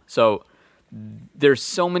 2 of them. So there's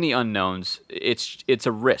so many unknowns. It's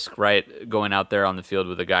a risk, right? Going out there on the field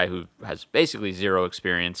with a guy who has basically 0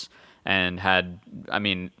 experience and had, I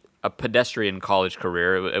mean, a pedestrian college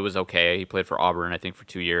career. It was okay. He played for Auburn, I think, for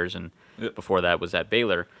 2 years, and before that was at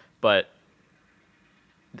Baylor. But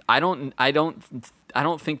I don't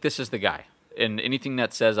think this is the guy. And anything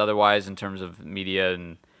that says otherwise in terms of media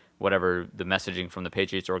and whatever the messaging from the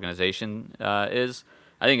Patriots organization is,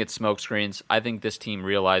 I think it's smokescreens. I think this team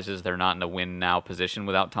realizes they're not in a win-now position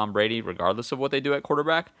without Tom Brady, regardless of what they do at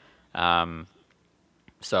quarterback.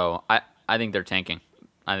 So I think they're tanking.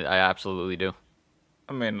 I absolutely do.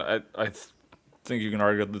 I mean, I think you can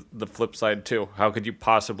argue the flip side too. How could you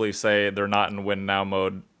possibly say they're not in win now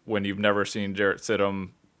mode when you've never seen Jarrett Stidham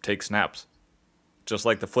take snaps? Just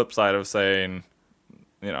like the flip side of saying,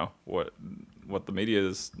 you know, what the media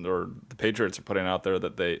is or the Patriots are putting out there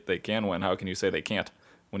that they can win. How can you say they can't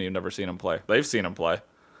when you've never seen them play? They've seen them play.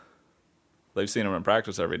 They've seen them in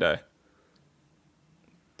practice every day.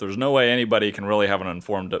 There's no way anybody can really have an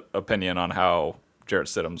informed opinion on how Jarrett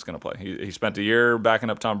Stidham's going to play. He spent a year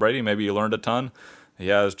backing up Tom Brady. Maybe he learned a ton. He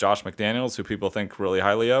has Josh McDaniels, who people think really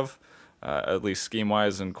highly of, at least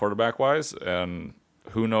scheme-wise and quarterback-wise, and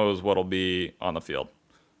who knows what'll be on the field.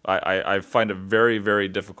 I find it very, very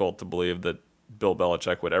difficult to believe that Bill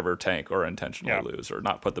Belichick would ever tank or intentionally lose or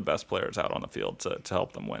not put the best players out on the field to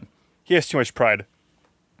help them win. He has too much pride.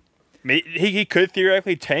 He could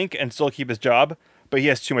theoretically tank and still keep his job, but he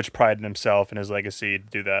has too much pride in himself and his legacy to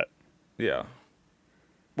do that. Yeah.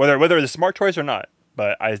 Whether it's a smart choice or not,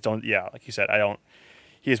 but I just don't. Yeah, like you said,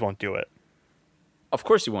 he just won't do it. Of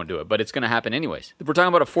course he won't do it, but it's going to happen anyways. We're talking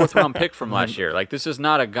about a 4th-round pick from last year. Like, this is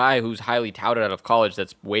not a guy who's highly touted out of college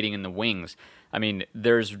that's waiting in the wings. I mean,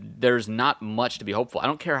 there's not much to be hopeful. I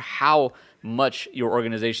don't care how much your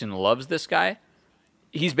organization loves this guy.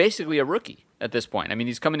 He's basically a rookie at this point. I mean,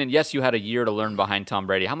 he's coming in. Yes, you had a year to learn behind Tom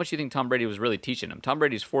Brady. How much do you think Tom Brady was really teaching him? Tom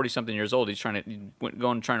Brady's 40-something years old. He's trying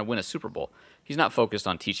to win a Super Bowl. He's not focused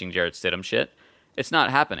on teaching Jarrett Stidham shit. It's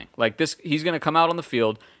not happening. Like this, he's going to come out on the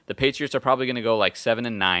field. The Patriots are probably going to go like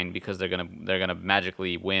 7-9 because they're going to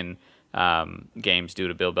magically win games due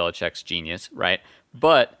to Bill Belichick's genius, right?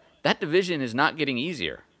 But that division is not getting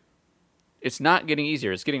easier. It's not getting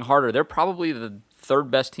easier. It's getting harder. They're probably the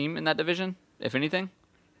 3rd best team in that division, if anything.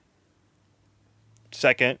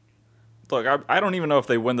 Second. Look, I don't even know if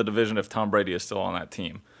they win the division if Tom Brady is still on that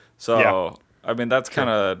team. So, I mean, that's kind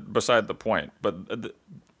of beside the point. But,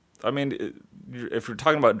 I mean, if you're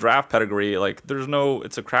talking about draft pedigree, like,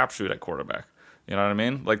 it's a crapshoot at quarterback. You know what I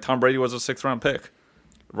mean? Like, Tom Brady was a 6th-round pick.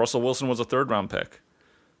 Russell Wilson was a 3rd-round pick.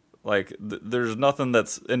 Like, there's nothing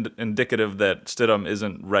that's indicative that Stidham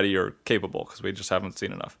isn't ready or capable because we just haven't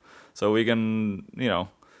seen enough. So we can,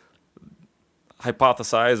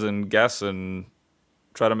 hypothesize and guess and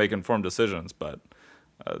try to make informed decisions, but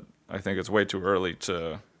I think it's way too early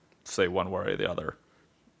to say one way or the other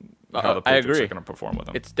how the Patriots are going to perform with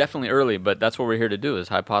him. It's definitely early, but that's what we're here to do is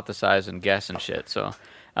hypothesize and guess and shit. So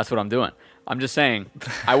that's what I'm doing. I'm just saying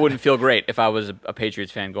I wouldn't feel great if I was a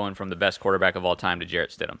Patriots fan going from the best quarterback of all time to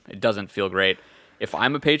Jarrett Stidham. It doesn't feel great. If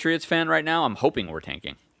I'm a Patriots fan right now, I'm hoping we're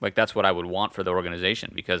tanking. Like, that's what I would want for the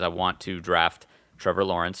organization because I want to draft Trevor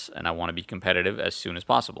Lawrence and I want to be competitive as soon as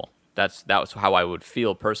possible. That's how I would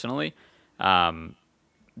feel personally. There's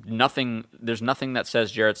nothing that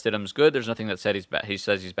says Jarrett Stidham's good. There's nothing that said he's bad. He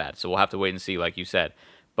says he's bad. So we'll have to wait and see, like you said.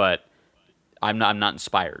 But I'm not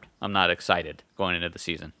inspired. I'm not excited going into the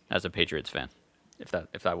season as a Patriots fan. If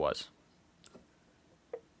that was.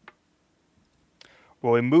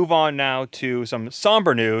 Well, we move on now to some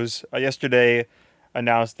somber news. Yesterday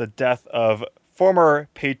announced the death of former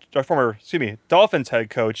Dolphins head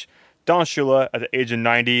coach Don Shula at the age of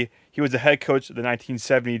 90. He was the head coach of the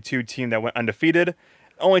 1972 team that went undefeated.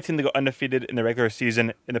 Only team to go undefeated in the regular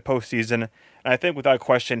season, in the postseason. And I think without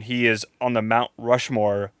question, he is on the Mount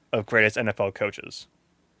Rushmore of greatest NFL coaches.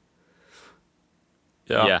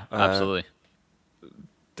 Yeah, absolutely.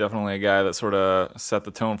 Definitely a guy that sort of set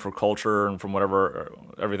the tone for culture, and from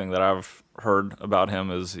everything that I've heard about him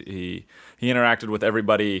is he interacted with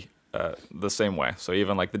everybody the same way. So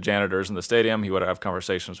even like the janitors in the stadium, he would have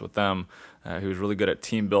conversations with them. He was really good at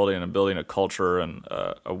team building and building a culture and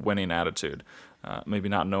a winning attitude. Maybe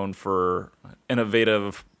not known for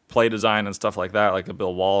innovative play design and stuff like that, like a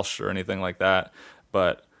Bill Walsh or anything like that,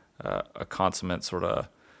 but a consummate sort of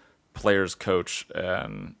players coach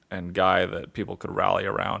and guy that people could rally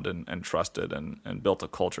around and trusted and built a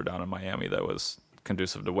culture down in Miami that was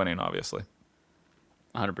conducive to winning, obviously.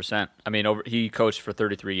 100%. I mean, he coached for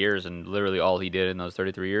 33 years, and literally all he did in those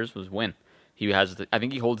 33 years was win. He has, I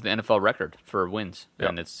think he holds the NFL record for wins,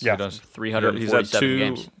 and it's 347 He's had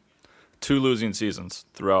games. Two losing seasons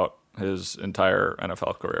throughout his entire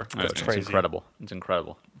NFL career. It's incredible. It's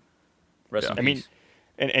incredible. Rest in peace. I mean,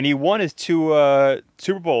 and he won his 2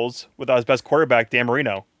 Super Bowls without his best quarterback, Dan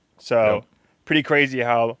Marino. So pretty crazy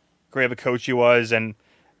how great of a coach he was. And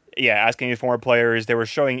yeah, asking his former players, they were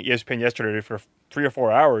showing ESPN yesterday for 3 or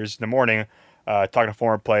 4 hours in the morning, talking to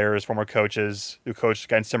former players, former coaches who coached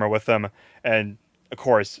against him or with them. And of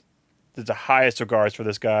course, there's the highest regards for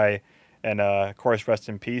this guy. And of course, rest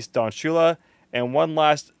in peace, Don Shula. And one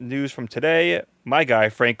last news from today, my guy,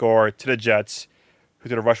 Frank Gore, to the Jets, who's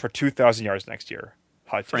going to rush for 2,000 yards next year.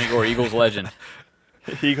 Hot Frank Gore, Eagles legend.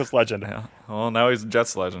 Eagles legend. Yeah. Well, now he's a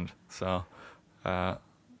Jets legend. So, yeah,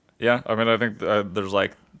 I mean, I think there's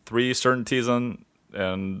like 3 certainties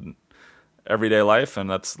in everyday life, and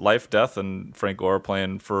that's life, death, and Frank Gore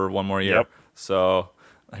playing for 1 more year. Yep. So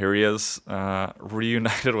here he is,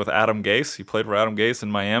 reunited with Adam Gase. He played for Adam Gase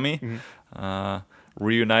in Miami.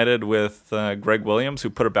 Reunited with Greg Williams, who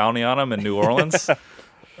put a bounty on him in New Orleans.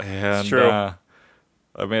 And, it's true.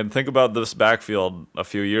 I mean, think about this backfield a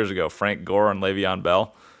few years ago. Frank Gore and Le'Veon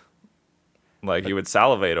Bell. Like, you would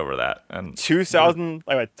salivate over that. And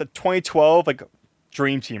 2012, like,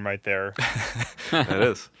 dream team right there. It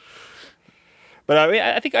is. But I mean,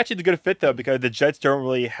 I think actually it's a good fit, though, because the Jets don't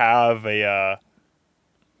really have a,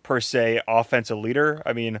 per se, offensive leader.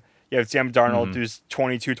 I mean, you have Sam Darnold, who's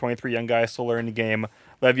 22, 23 young guy still learning the game.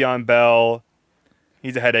 Le'Veon Bell,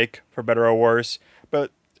 he's a headache, for better or worse.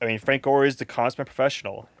 But, I mean, Frank Gore is the consummate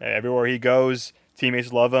professional. Everywhere he goes,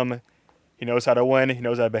 teammates love him. He knows how to win. He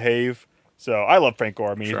knows how to behave. So I love Frank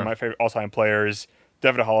Gore. I mean, he's one of my favorite all-time players.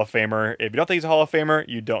 Definitely a Hall of Famer. If you don't think he's a Hall of Famer,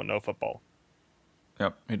 you don't know football.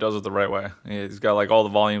 Yep, he does it the right way. He's got like all the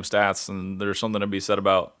volume stats, and there's something to be said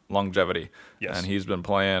about longevity. Yes. And he's been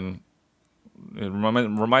playing. It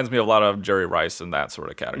reminds me a lot of Jerry Rice in that sort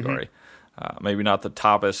of category. Maybe not the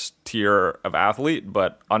toppest tier of athlete,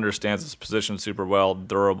 but understands his position super well,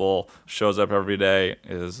 durable, shows up every day,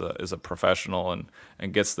 is a professional,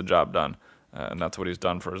 and gets the job done. And that's what he's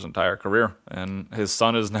done for his entire career. And his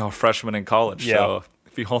son is now a freshman in college. Yeah. So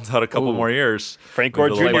if he holds out a couple more years, Frank Gore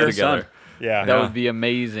Jr. together. Yeah, that would be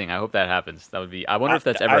amazing. I hope that happens. That would be. I wonder if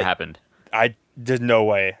that's ever happened. There's no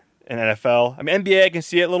way in NFL. I mean, NBA I can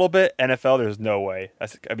see it a little bit. NFL, there's no way.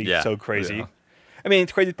 That'd be so crazy. Yeah. I mean,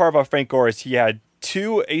 the crazy part about Frank Gore is he had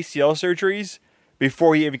 2 ACL surgeries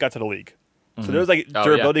before he even got to the league. So there was like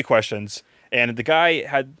durability questions. And the guy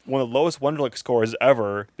had one of the lowest Wonderlic scores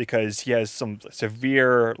ever because he has some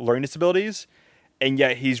severe learning disabilities, and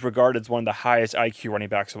yet he's regarded as one of the highest IQ running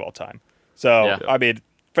backs of all time. So, I mean,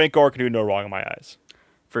 Frank Gore can do no wrong in my eyes.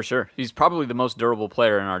 For sure. He's probably the most durable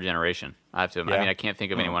player in our generation. I have to admit. I mean, I can't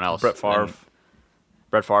think of anyone else. Brett Favre.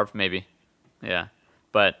 Brett Favre, maybe. Yeah.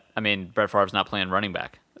 But, I mean, Brett Favre's not playing running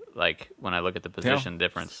back. Like, when I look at the position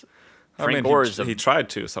difference. Frank Gore is he tried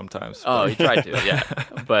to sometimes. Oh, he tried to, yeah.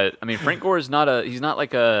 But I mean, Frank Gore is he's not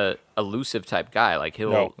like a elusive type guy. Like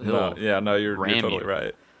he'll you're totally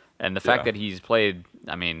right. And the fact that he's played,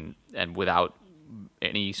 I mean, and without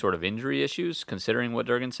any sort of injury issues, considering what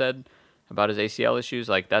Durgan said about his ACL issues,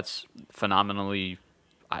 like that's phenomenally.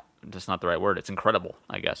 That's not the right word. It's incredible,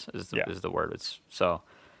 I guess, is the word. It's so.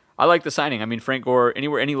 I like the signing. I mean, Frank Gore,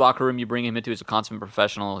 any locker room you bring him into, is a consummate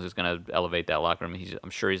professional who's going to elevate that locker room.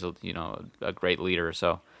 I'm sure he's a great leader.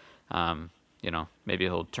 So, maybe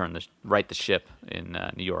he'll right the ship in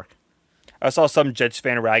New York. I saw some Jets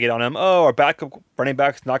fan ragged on him. Oh, our backup running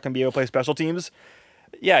back's not going to be able to play special teams.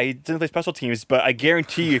 Yeah, he didn't play special teams, but I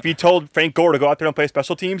guarantee you, if you told Frank Gore to go out there and play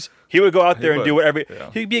special teams, he would go out there and do whatever.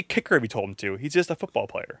 Yeah. He'd be a kicker if you told him to. He's just a football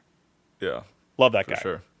player. Yeah. Love that guy. For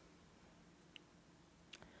sure.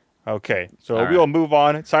 Okay, so we will move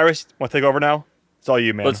on. Cyrus, want to take over now? It's all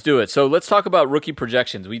you, man. Let's do it. So let's talk about rookie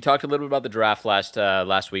projections. We talked a little bit about the draft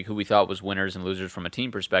last week, who we thought was winners and losers from a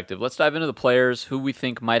team perspective. Let's dive into the players who we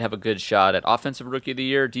think might have a good shot at offensive rookie of the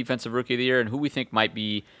year, defensive rookie of the year, and who we think might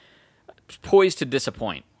be poised to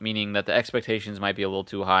disappoint, meaning that the expectations might be a little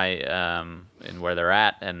too high in where they're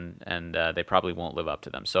at, and they probably won't live up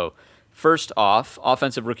to them. So first off,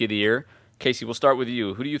 offensive rookie of the year, Casey, we'll start with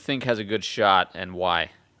you. Who do you think has a good shot and why?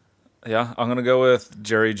 Yeah, I'm going to go with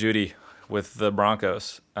Jerry Jeudy with the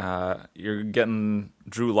Broncos. You're getting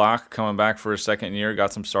Drew Lock coming back for his second year,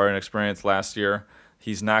 got some starting experience last year.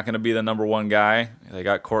 He's not going to be the number one guy. They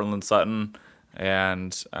got Cortland Sutton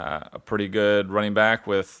and a pretty good running back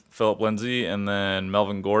with Phillip Lindsay and then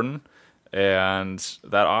Melvin Gordon. And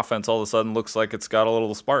that offense all of a sudden looks like it's got a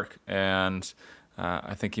little spark. And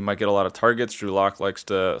I think he might get a lot of targets. Drew Lock likes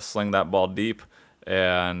to sling that ball deep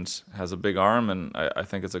and has a big arm, and I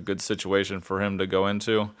think it's a good situation for him to go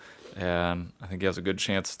into. And I think he has a good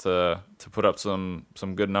chance to put up some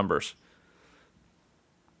good numbers.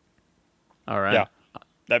 All right.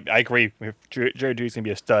 Yeah, I agree. Jerry Jeudy's going to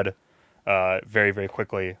be a stud very, very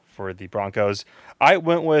quickly for the Broncos. I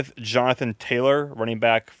went with Jonathan Taylor, running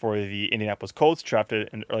back for the Indianapolis Colts, drafted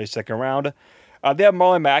in the early second round. They have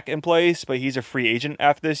Marlon Mack in place, but he's a free agent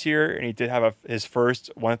after this year, and he did have his first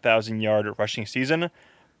 1,000-yard rushing season.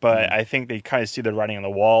 But I think they kind of see the writing on the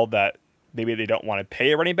wall that maybe they don't want to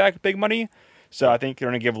pay a running back big money. So I think they're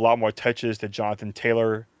going to give a lot more touches to Jonathan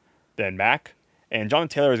Taylor than Mack. And Jonathan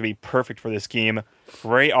Taylor is going to be perfect for this scheme.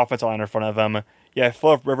 Great offensive line in front of him. You have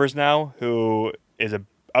Phillip Rivers now, who is an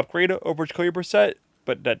upgrade over Jacoby Brissett,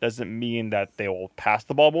 but that doesn't mean that they will pass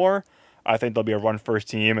the ball more. I think they'll be a run-first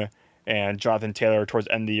team, and Jonathan Taylor, towards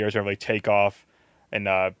the end of the year, is going to really take off. And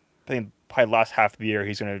I think probably last half of the year,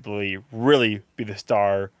 he's going to really be the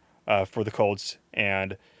star for the Colts.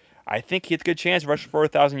 And I think he has a good chance to rush for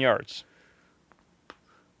 1,000 yards.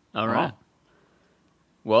 All right.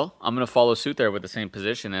 Well, I'm going to follow suit there with the same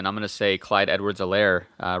position, and I'm going to say Clyde Edwards-Helaire,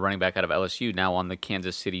 running back out of LSU, now on the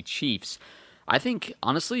Kansas City Chiefs. I think,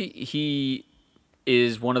 honestly, he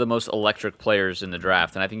is one of the most electric players in the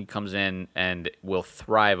draft, and I think he comes in and will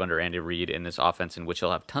thrive under Andy Reid in this offense in which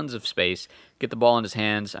he'll have tons of space, get the ball in his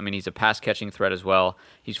hands. I mean, he's a pass-catching threat as well.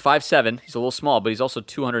 He's 5'7", he's a little small, but he's also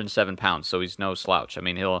 207 pounds, so he's no slouch. I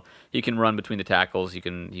mean, he can run between the tackles, he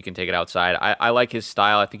can take it outside. I like his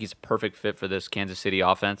style. I think he's a perfect fit for this Kansas City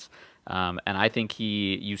offense, and I think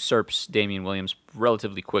he usurps Damian Williams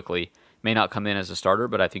relatively quickly. May not come in as a starter,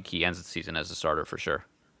 but I think he ends the season as a starter for sure.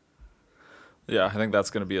 Yeah, I think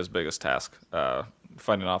that's going to be his biggest task,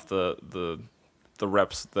 finding off the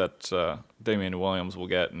reps that Damian Williams will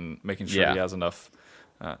get and making sure he has enough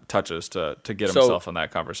touches to get himself in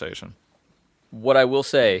that conversation. What I will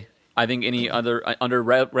say, I think under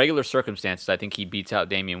regular circumstances, I think he beats out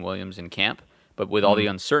Damian Williams in camp. But with all the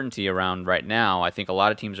uncertainty around right now, I think a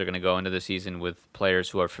lot of teams are going to go into the season with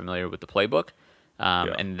players who are familiar with the playbook.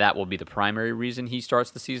 And that will be the primary reason he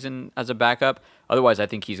starts the season as a backup. Otherwise, I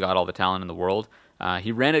think he's got all the talent in the world.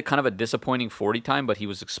 He ran at kind of a disappointing 40 time, but he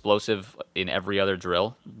was explosive in every other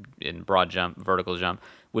drill, in broad jump, vertical jump,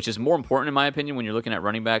 which is more important in my opinion when you're looking at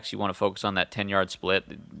running backs. You want to focus on that 10-yard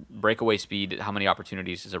split, breakaway speed. How many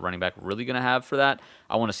opportunities is a running back really going to have for that?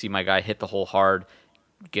 I want to see my guy hit the hole hard,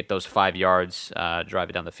 get those 5 yards, drive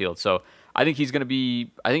it down the field. So I think he's going to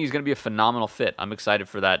be a phenomenal fit. I'm excited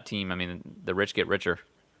for that team. I mean, the rich get richer.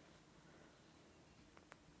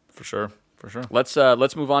 For sure. Let's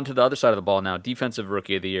move on to the other side of the ball now. Defensive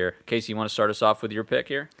Rookie of the Year. Casey, you want to start us off with your pick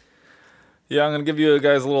here? Yeah, I'm going to give you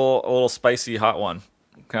guys a little spicy hot one.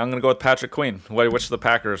 Okay, I'm going to go with Patrick Queen, which the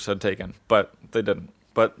Packers had taken, but they didn't.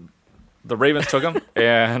 But the Ravens took him,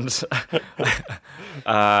 and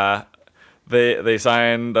they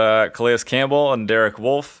signed Calais Campbell and Derek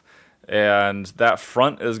Wolfe, and that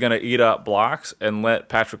front is going to eat up blocks and let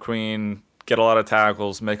Patrick Queen get a lot of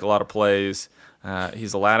tackles, make a lot of plays.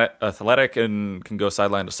 He's athletic and can go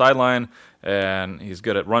sideline to sideline, and he's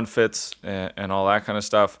good at run fits and all that kind of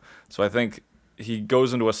stuff. So I think he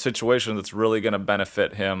goes into a situation that's really going to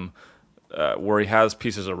benefit him, where he has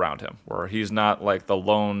pieces around him, where he's not like the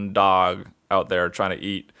lone dog out there trying to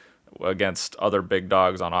eat against other big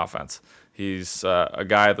dogs on offense. He's a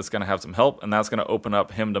guy that's going to have some help, and that's going to open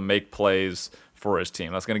up him to make plays for his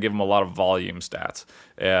team. That's going to give him a lot of volume stats.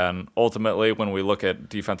 And ultimately, when we look at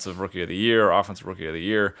Defensive Rookie of the Year, Offensive Rookie of the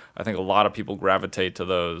Year, I think a lot of people gravitate to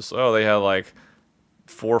those. Oh, they had like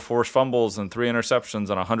 4 forced fumbles and 3 interceptions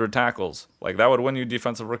and 100 tackles. Like, that would win you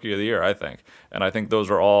Defensive Rookie of the Year, I think. And I think those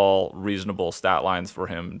are all reasonable stat lines for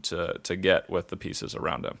him to get with the pieces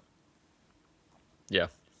around him. Yeah.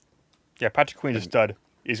 Yeah, Patrick Queen's a stud.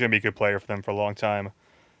 He's going to be a good player for them for a long time.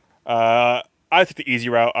 I took the easy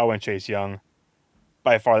route. I went Chase Young.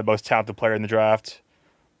 By far the most talented player in the draft.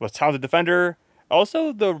 Most talented defender.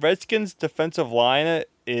 Also, the Redskins' defensive line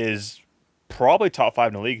is probably top 5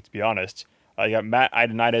 in the league, to be honest. You got Matt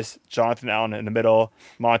Ioannidis, Jonathan Allen in the middle,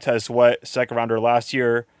 Montez Sweat, second rounder last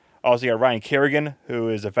year. Also, you got Ryan Kerrigan, who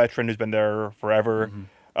is a veteran who's been there forever.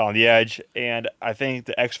 on the edge. And I think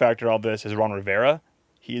the X factor of all this is Ron Rivera.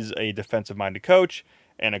 He's a defensive-minded coach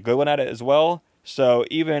and a good one at it as well. So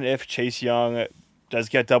even if Chase Young does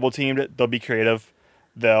get double-teamed, they'll be creative.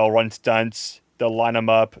 They'll run stunts. They'll line him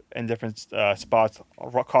up in different spots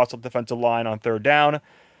across the defensive line on third down.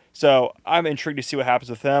 So I'm intrigued to see what happens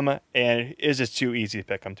with him, and it's just too easy to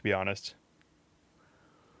pick him, to be honest.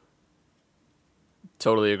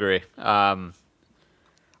 Totally agree.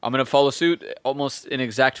 I'm going to follow suit almost in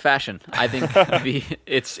exact fashion. I think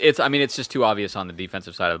it's just too obvious on the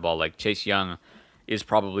defensive side of the ball. Like Chase Young is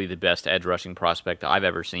probably the best edge rushing prospect I've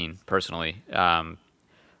ever seen personally.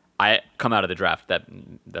 I come out of the draft.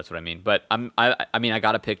 That's what I mean. But I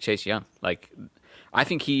got to pick Chase Young. Like I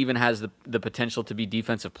think he even has the potential to be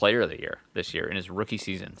defensive player of the year this year in his rookie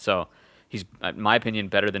season. So he's, in my opinion,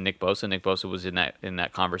 better than Nick Bosa. Nick Bosa was in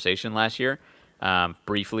that conversation last year.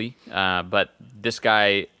 Briefly, but this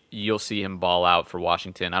guy, you'll see him ball out for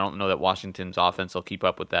Washington. I don't know that Washington's offense will keep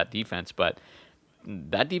up with that defense, but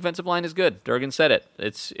that defensive line is good. Durgan said it.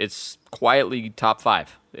 It's quietly top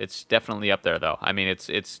 5. It's definitely up there, though. I mean, it's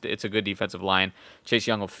a good defensive line. Chase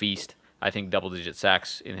Young will feast. I think double-digit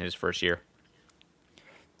sacks in his first year.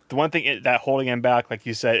 The one thing that holding him back, like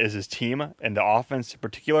you said, is his team and the offense in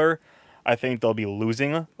particular. I think they'll be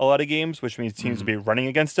losing a lot of games, which means teams will be running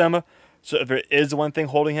against him. So if there is one thing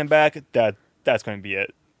holding him back, that's going to be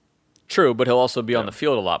it. True, but he'll also be on the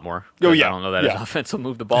field a lot more. Oh yeah, I don't know that his offense will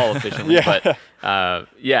move the ball efficiently, but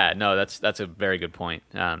that's a very good point.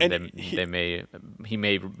 He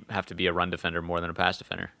may have to be a run defender more than a pass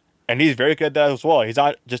defender. And he's very good at that as well. He's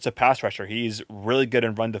not just a pass rusher; he's really good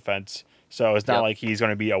in run defense. So it's not like he's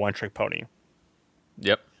going to be a one-trick pony.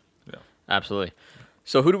 Yep. Yeah. Absolutely.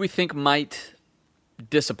 So who do we think might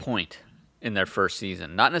disappoint in their first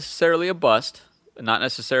season? Not necessarily a bust, not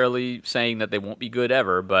necessarily saying that they won't be good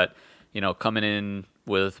ever, but coming in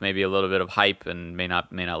with maybe a little bit of hype and may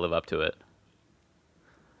not live up to it.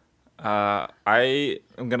 I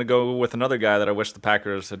am going to go with another guy that I wish the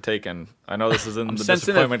Packers had taken. I know this is in the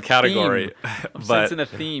disappointment category, I'm but sensing a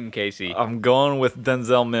theme, Casey. I'm going with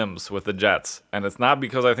Denzel Mims with the Jets, and it's not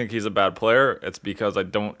because I think he's a bad player. It's because I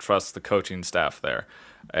don't trust the coaching staff there.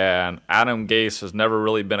 And Adam Gase has never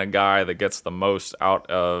really been a guy that gets the most out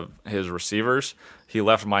of his receivers. He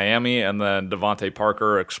left Miami, and then Devontae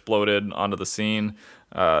Parker exploded onto the scene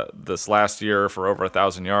this last year for over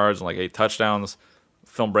 1,000 yards and like 8 touchdowns.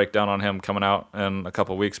 Film breakdown on him coming out in a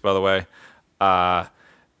couple of weeks, by the way.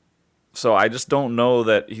 So I just don't know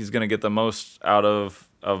that he's going to get the most out of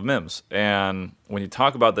Mims. And when you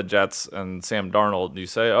talk about the Jets and Sam Darnold, you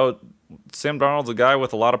say, oh, Sam Darnold's a guy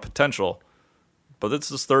with a lot of potential. But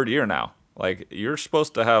this is his 3rd year now. Like, you're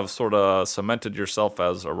supposed to have sort of cemented yourself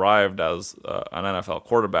as arrived as an NFL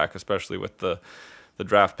quarterback, especially with the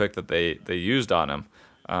draft pick that they used on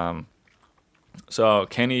him. So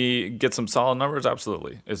can he get some solid numbers?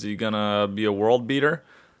 Absolutely. Is he going to be a world beater?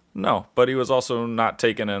 No, but he was also not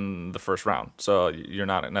taken in the first round. So you're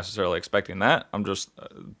not necessarily expecting that. I'm just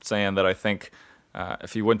saying that I think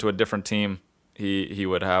if he went to a different team, he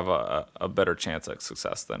would have a better chance at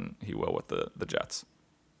success than he will with the Jets.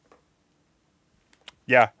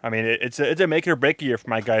 Yeah, I mean, it's a make it or break year for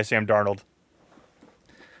my guy, Sam Darnold.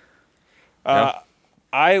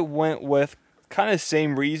 I went with kind of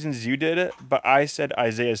same reasons you did, but I said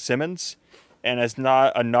Isaiah Simmons, and it's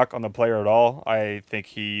not a knock on the player at all. I think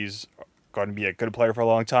he's going to be a good player for a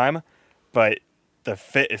long time, but the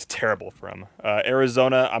fit is terrible for him.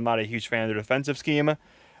 Arizona, I'm not a huge fan of their defensive scheme.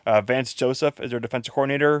 Vance Joseph is their defensive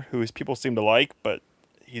coordinator, who people seem to like, but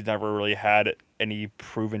he's never really had any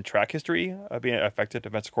proven track history of being an effective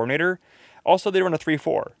defensive coordinator. Also, they run a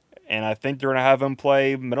 3-4, and I think they're going to have him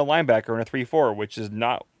play middle linebacker in a 3-4, which is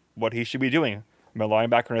not what he should be doing. Middle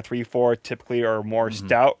linebacker in a 3-4 typically are more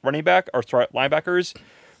stout running back or linebackers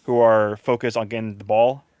who are focused on getting the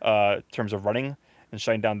ball in terms of running and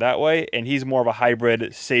shutting down that way. And he's more of a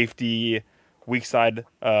hybrid safety, weak side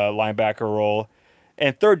linebacker role.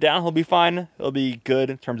 And third down, he'll be fine. He'll be good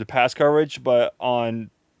in terms of pass coverage. But on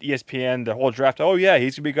ESPN, the whole draft, oh yeah,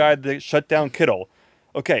 he's going to be a guy that shut down Kittle.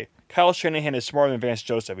 Okay, Kyle Shanahan is smarter than Vance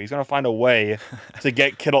Joseph. He's going to find a way to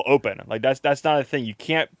get Kittle open. Like that's not a thing. You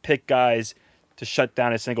can't pick guys to shut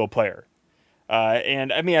down a single player.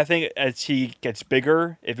 And I mean, I think as he gets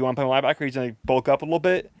bigger, if you want to play linebacker, he's going to bulk up a little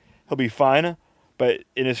bit. He'll be fine. But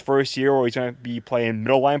in his first year, where he's going to be playing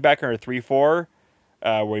middle linebacker in a 3-4,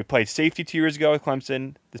 where he played safety 2 years ago at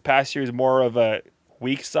Clemson, this past year is more of a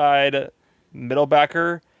weak side middle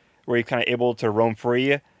backer, where he's kind of able to roam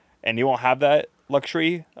free, and he won't have that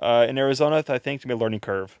luxury in Arizona. I think to be a learning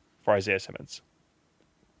curve for Isaiah Simmons.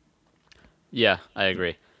 Yeah, I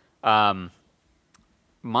agree.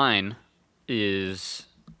 Mine is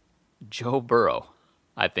Joe Burrow.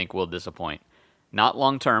 I think will disappoint. Not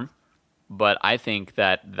long term, but I think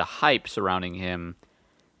that the hype surrounding him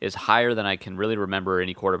is higher than I can really remember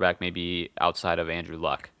any quarterback, maybe outside of Andrew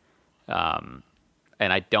Luck. And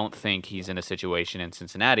I don't think he's in a situation in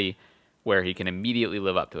Cincinnati where he can immediately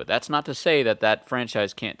live up to it. That's not to say that that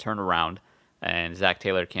franchise can't turn around and Zach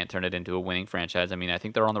Taylor can't turn it into a winning franchise. I mean, I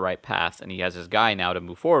think they're on the right path, and he has his guy now to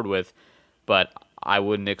move forward with. But I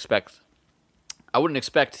wouldn't expect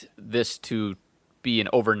this to be an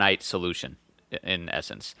overnight solution. In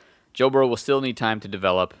essence, Joe Burrow will still need time to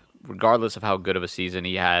develop, regardless of how good of a season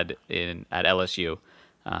he had at LSU,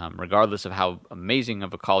 regardless of how amazing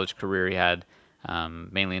of a college career he had,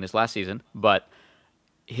 mainly in his last season. But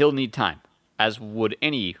he'll need time, as would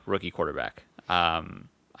any rookie quarterback.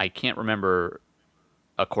 I can't remember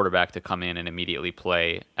a quarterback to come in and immediately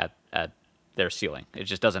play at their ceiling. It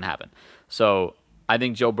just doesn't happen. So I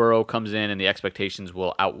think Joe Burrow comes in and the expectations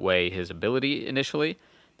will outweigh his ability initially.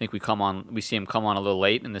 I think we see him come on a little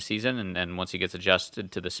late in the season, and once he gets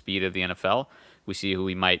adjusted to the speed of the NFL, we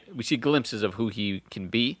see glimpses of who he can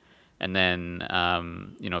be, and then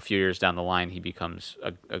a few years down the line he becomes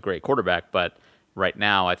a great quarterback. But right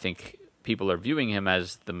now, I think people are viewing him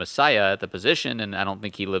as the messiah at the position, and I don't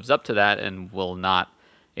think he lives up to that, and will not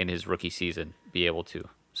in his rookie season be able to.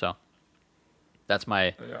 So that's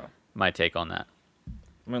my take on that.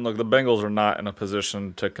 I mean, look, the Bengals are not in a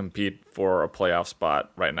position to compete for a playoff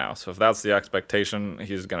spot right now. So if that's the expectation,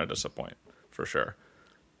 he's going to disappoint for sure.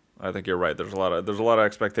 I think you're right. There's a lot of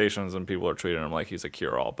expectations, and people are treating him like he's a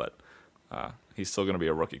cure-all, but he's still going to be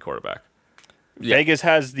a rookie quarterback. Yeah. Vegas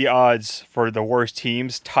has the odds for the worst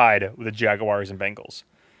teams tied with the Jaguars and Bengals.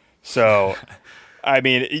 So, I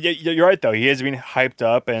mean, you're right, though. He has been hyped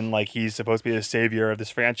up, and like he's supposed to be the savior of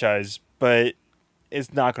this franchise, but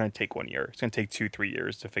it's not going to take 1 year. It's going to take 2-3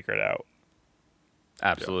 years to figure it out.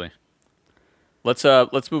 Absolutely. Let's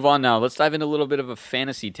move on now. Let's dive into a little bit of a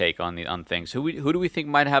fantasy take on things. Who do we think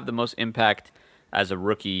might have the most impact as a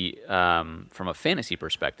rookie from a fantasy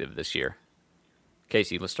perspective this year?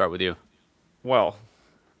 Casey, let's start with you. Well,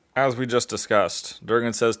 as we just discussed,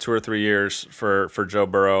 Durgan says 2 or 3 years for Joe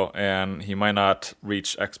Burrow, and he might not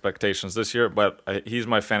reach expectations this year, but he's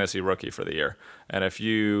my fantasy rookie for the year. And if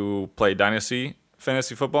you play Dynasty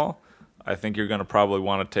fantasy football, I think you're going to probably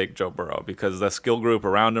want to take Joe Burrow because the skill group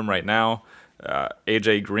around him right now,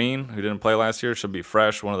 AJ Green, who didn't play last year, should be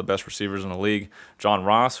fresh, one of the best receivers in the league. John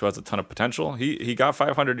Ross, who has a ton of potential. He got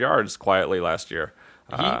 500 yards quietly last year.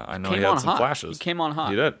 I know he had some flashes. He came on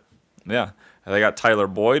hot. He did. Yeah. And they got Tyler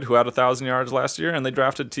Boyd, who had 1,000 yards last year, and they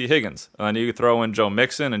drafted T. Higgins. And then you throw in Joe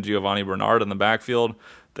Mixon and Giovanni Bernard in the backfield.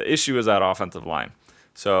 The issue is that offensive line.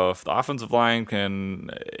 So if the offensive line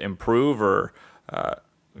can improve or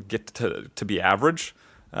get to be average,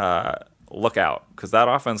 look out, because that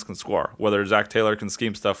offense can score. Whether Zach Taylor can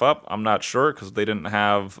scheme stuff up, I'm not sure, because they didn't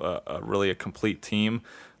have really a complete team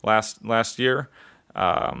last year.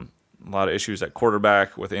 A lot of issues at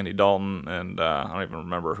quarterback with Andy Dalton, and I don't even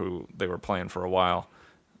remember who they were playing for a while.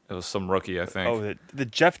 It was some rookie, I think. Oh, the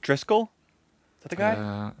Jeff Driscoll? Is that the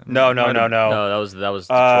guy? No, that was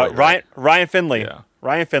Detroit, Ryan Finley. Yeah.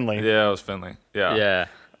 Ryan Finley. Yeah, it was Finley. Yeah.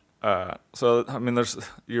 So I mean,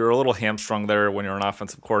 you're a little hamstrung there when you're an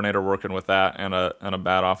offensive coordinator working with that and a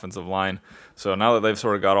bad offensive line. So now that they've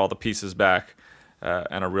sort of got all the pieces back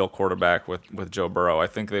and a real quarterback with Joe Burrow, I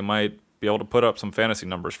think they might be able to put up some fantasy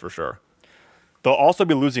numbers for sure. They'll also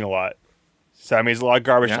be losing a lot. So that means a lot of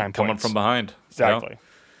garbage time coming points. From behind. Exactly.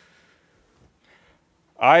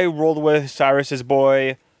 Yeah. I rolled with Cyrus's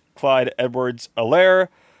boy, Clyde Edwards-Helaire.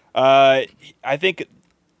 I think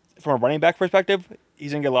from a running back perspective,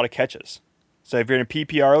 he's going to get a lot of catches. So if you're in a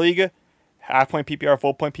PPR league, half-point PPR,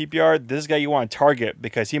 full-point PPR, this is a guy you want to target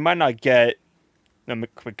because he might not get the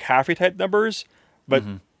McCaffrey-type numbers, but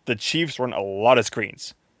the Chiefs run a lot of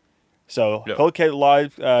screens. So he'll get a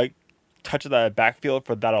lot of touch of that backfield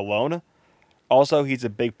for that alone. Also, he's a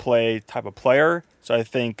big play type of player. So I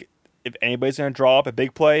think if anybody's going to draw up a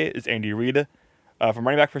big play, it's Andy Reid. From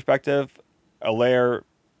running back perspective, Helaire,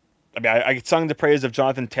 I mean, I sung the praise of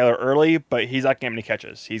Jonathan Taylor early, but he's not getting many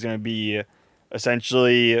catches. He's going to be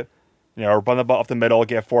essentially, run the ball off the middle,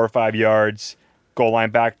 get 4 or 5 yards, goal line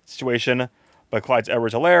back situation. But Clyde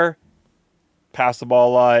Edwards-Helaire, pass the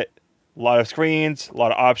ball a lot of screens, a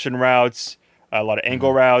lot of option routes, a lot of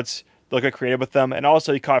angle routes. They'll get creative with them. And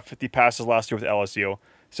also, he caught 50 passes last year with LSU.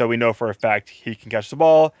 So we know for a fact he can catch the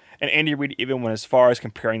ball. And Andy Reid even went as far as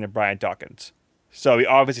comparing to Brian Dawkins. So he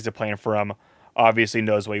obviously is a plan for him. Obviously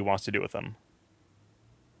knows what he wants to do with him.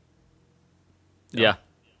 Yeah,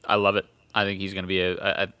 I love it. I think he's going to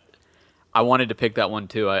be I wanted to pick that one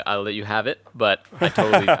too. I'll let you have it, but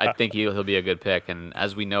I think he'll be a good pick. And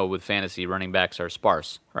as we know, with fantasy, running backs are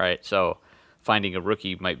sparse, right? So finding a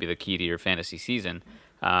rookie might be the key to your fantasy season.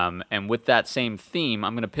 And with that same theme,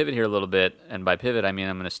 I'm going to pivot here a little bit. And by pivot, I mean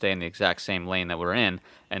I'm going to stay in the exact same lane that we're in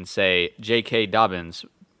and say J.K. Dobbins,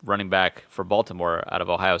 running back for Baltimore out of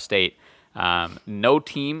Ohio State. No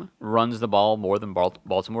team runs the ball more than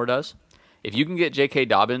Baltimore does. If you can get J.K.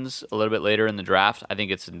 Dobbins a little bit later in the draft, I think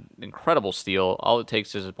it's an incredible steal. All it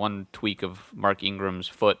takes is one tweak of Mark Ingram's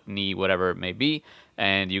foot, knee, whatever it may be,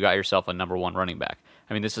 and you got yourself a number one running back.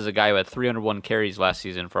 I mean, this is a guy who had 301 carries last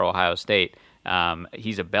season for Ohio State.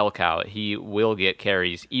 He's a bell cow. He will get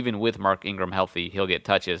carries. Even with Mark Ingram healthy, he'll get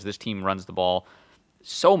touches. This team runs the ball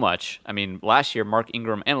so much. I mean, last year, Mark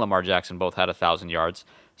Ingram and Lamar Jackson both had 1,000 yards.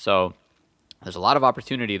 So there's a lot of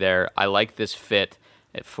opportunity there. I like this fit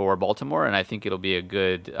for Baltimore, and I think it'll be a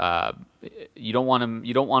good. You don't want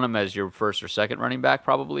him as your first or second running back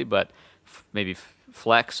probably, but maybe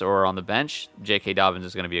flex or on the bench. J.K. Dobbins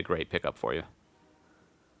is going to be a great pickup for you.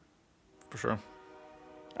 For sure.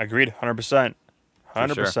 Agreed, 100%.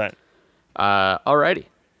 100%. Alrighty.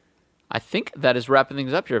 I think that is wrapping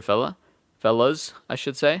things up here, fellas, I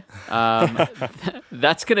should say.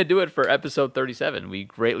 That's going to do it for episode 37. We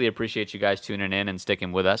greatly appreciate you guys tuning in and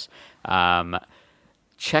sticking with us.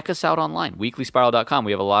 Check us out online, weeklyspiral.com.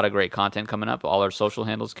 We have a lot of great content coming up. All our social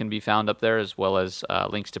handles can be found up there, as well as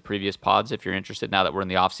links to previous pods. If you're interested, now that we're in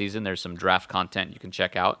the off season, there's some draft content you can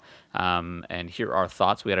check out and hear our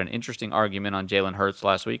thoughts. We had an interesting argument on Jalen Hurts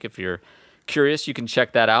last week. If you're curious, you can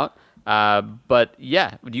check that out. But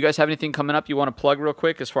yeah, do you guys have anything coming up you want to plug real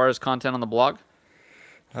quick as far as content on the blog?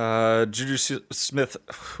 Juju Smith.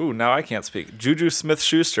 Now I can't speak. Juju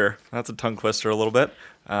Smith-Schuster. That's a tongue twister a little bit.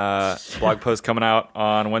 Blog post coming out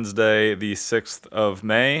on Wednesday, the 6th of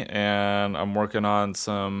May, and I'm working on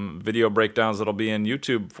some video breakdowns that'll be in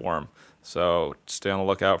YouTube form. So stay on the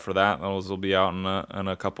lookout for that. Those will be out in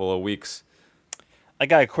a couple of weeks. I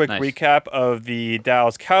got a quick recap of the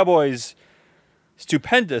Dallas Cowboys'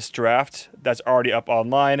 stupendous draft that's already up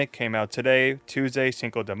online. It came out today, Tuesday,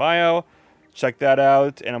 Cinco de Mayo. Check that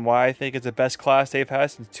out, and why I think it's the best class they've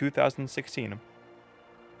had since 2016.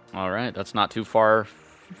 All right, that's not too far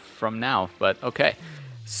from now, but okay.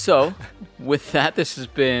 So, with that, this has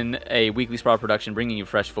been a Weekly Sprout production, bringing you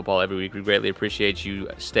fresh football every week. We greatly appreciate you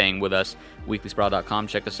staying with us. weeklysprout.com,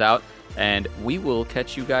 check us out, and we will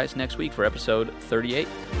catch you guys next week for episode 38.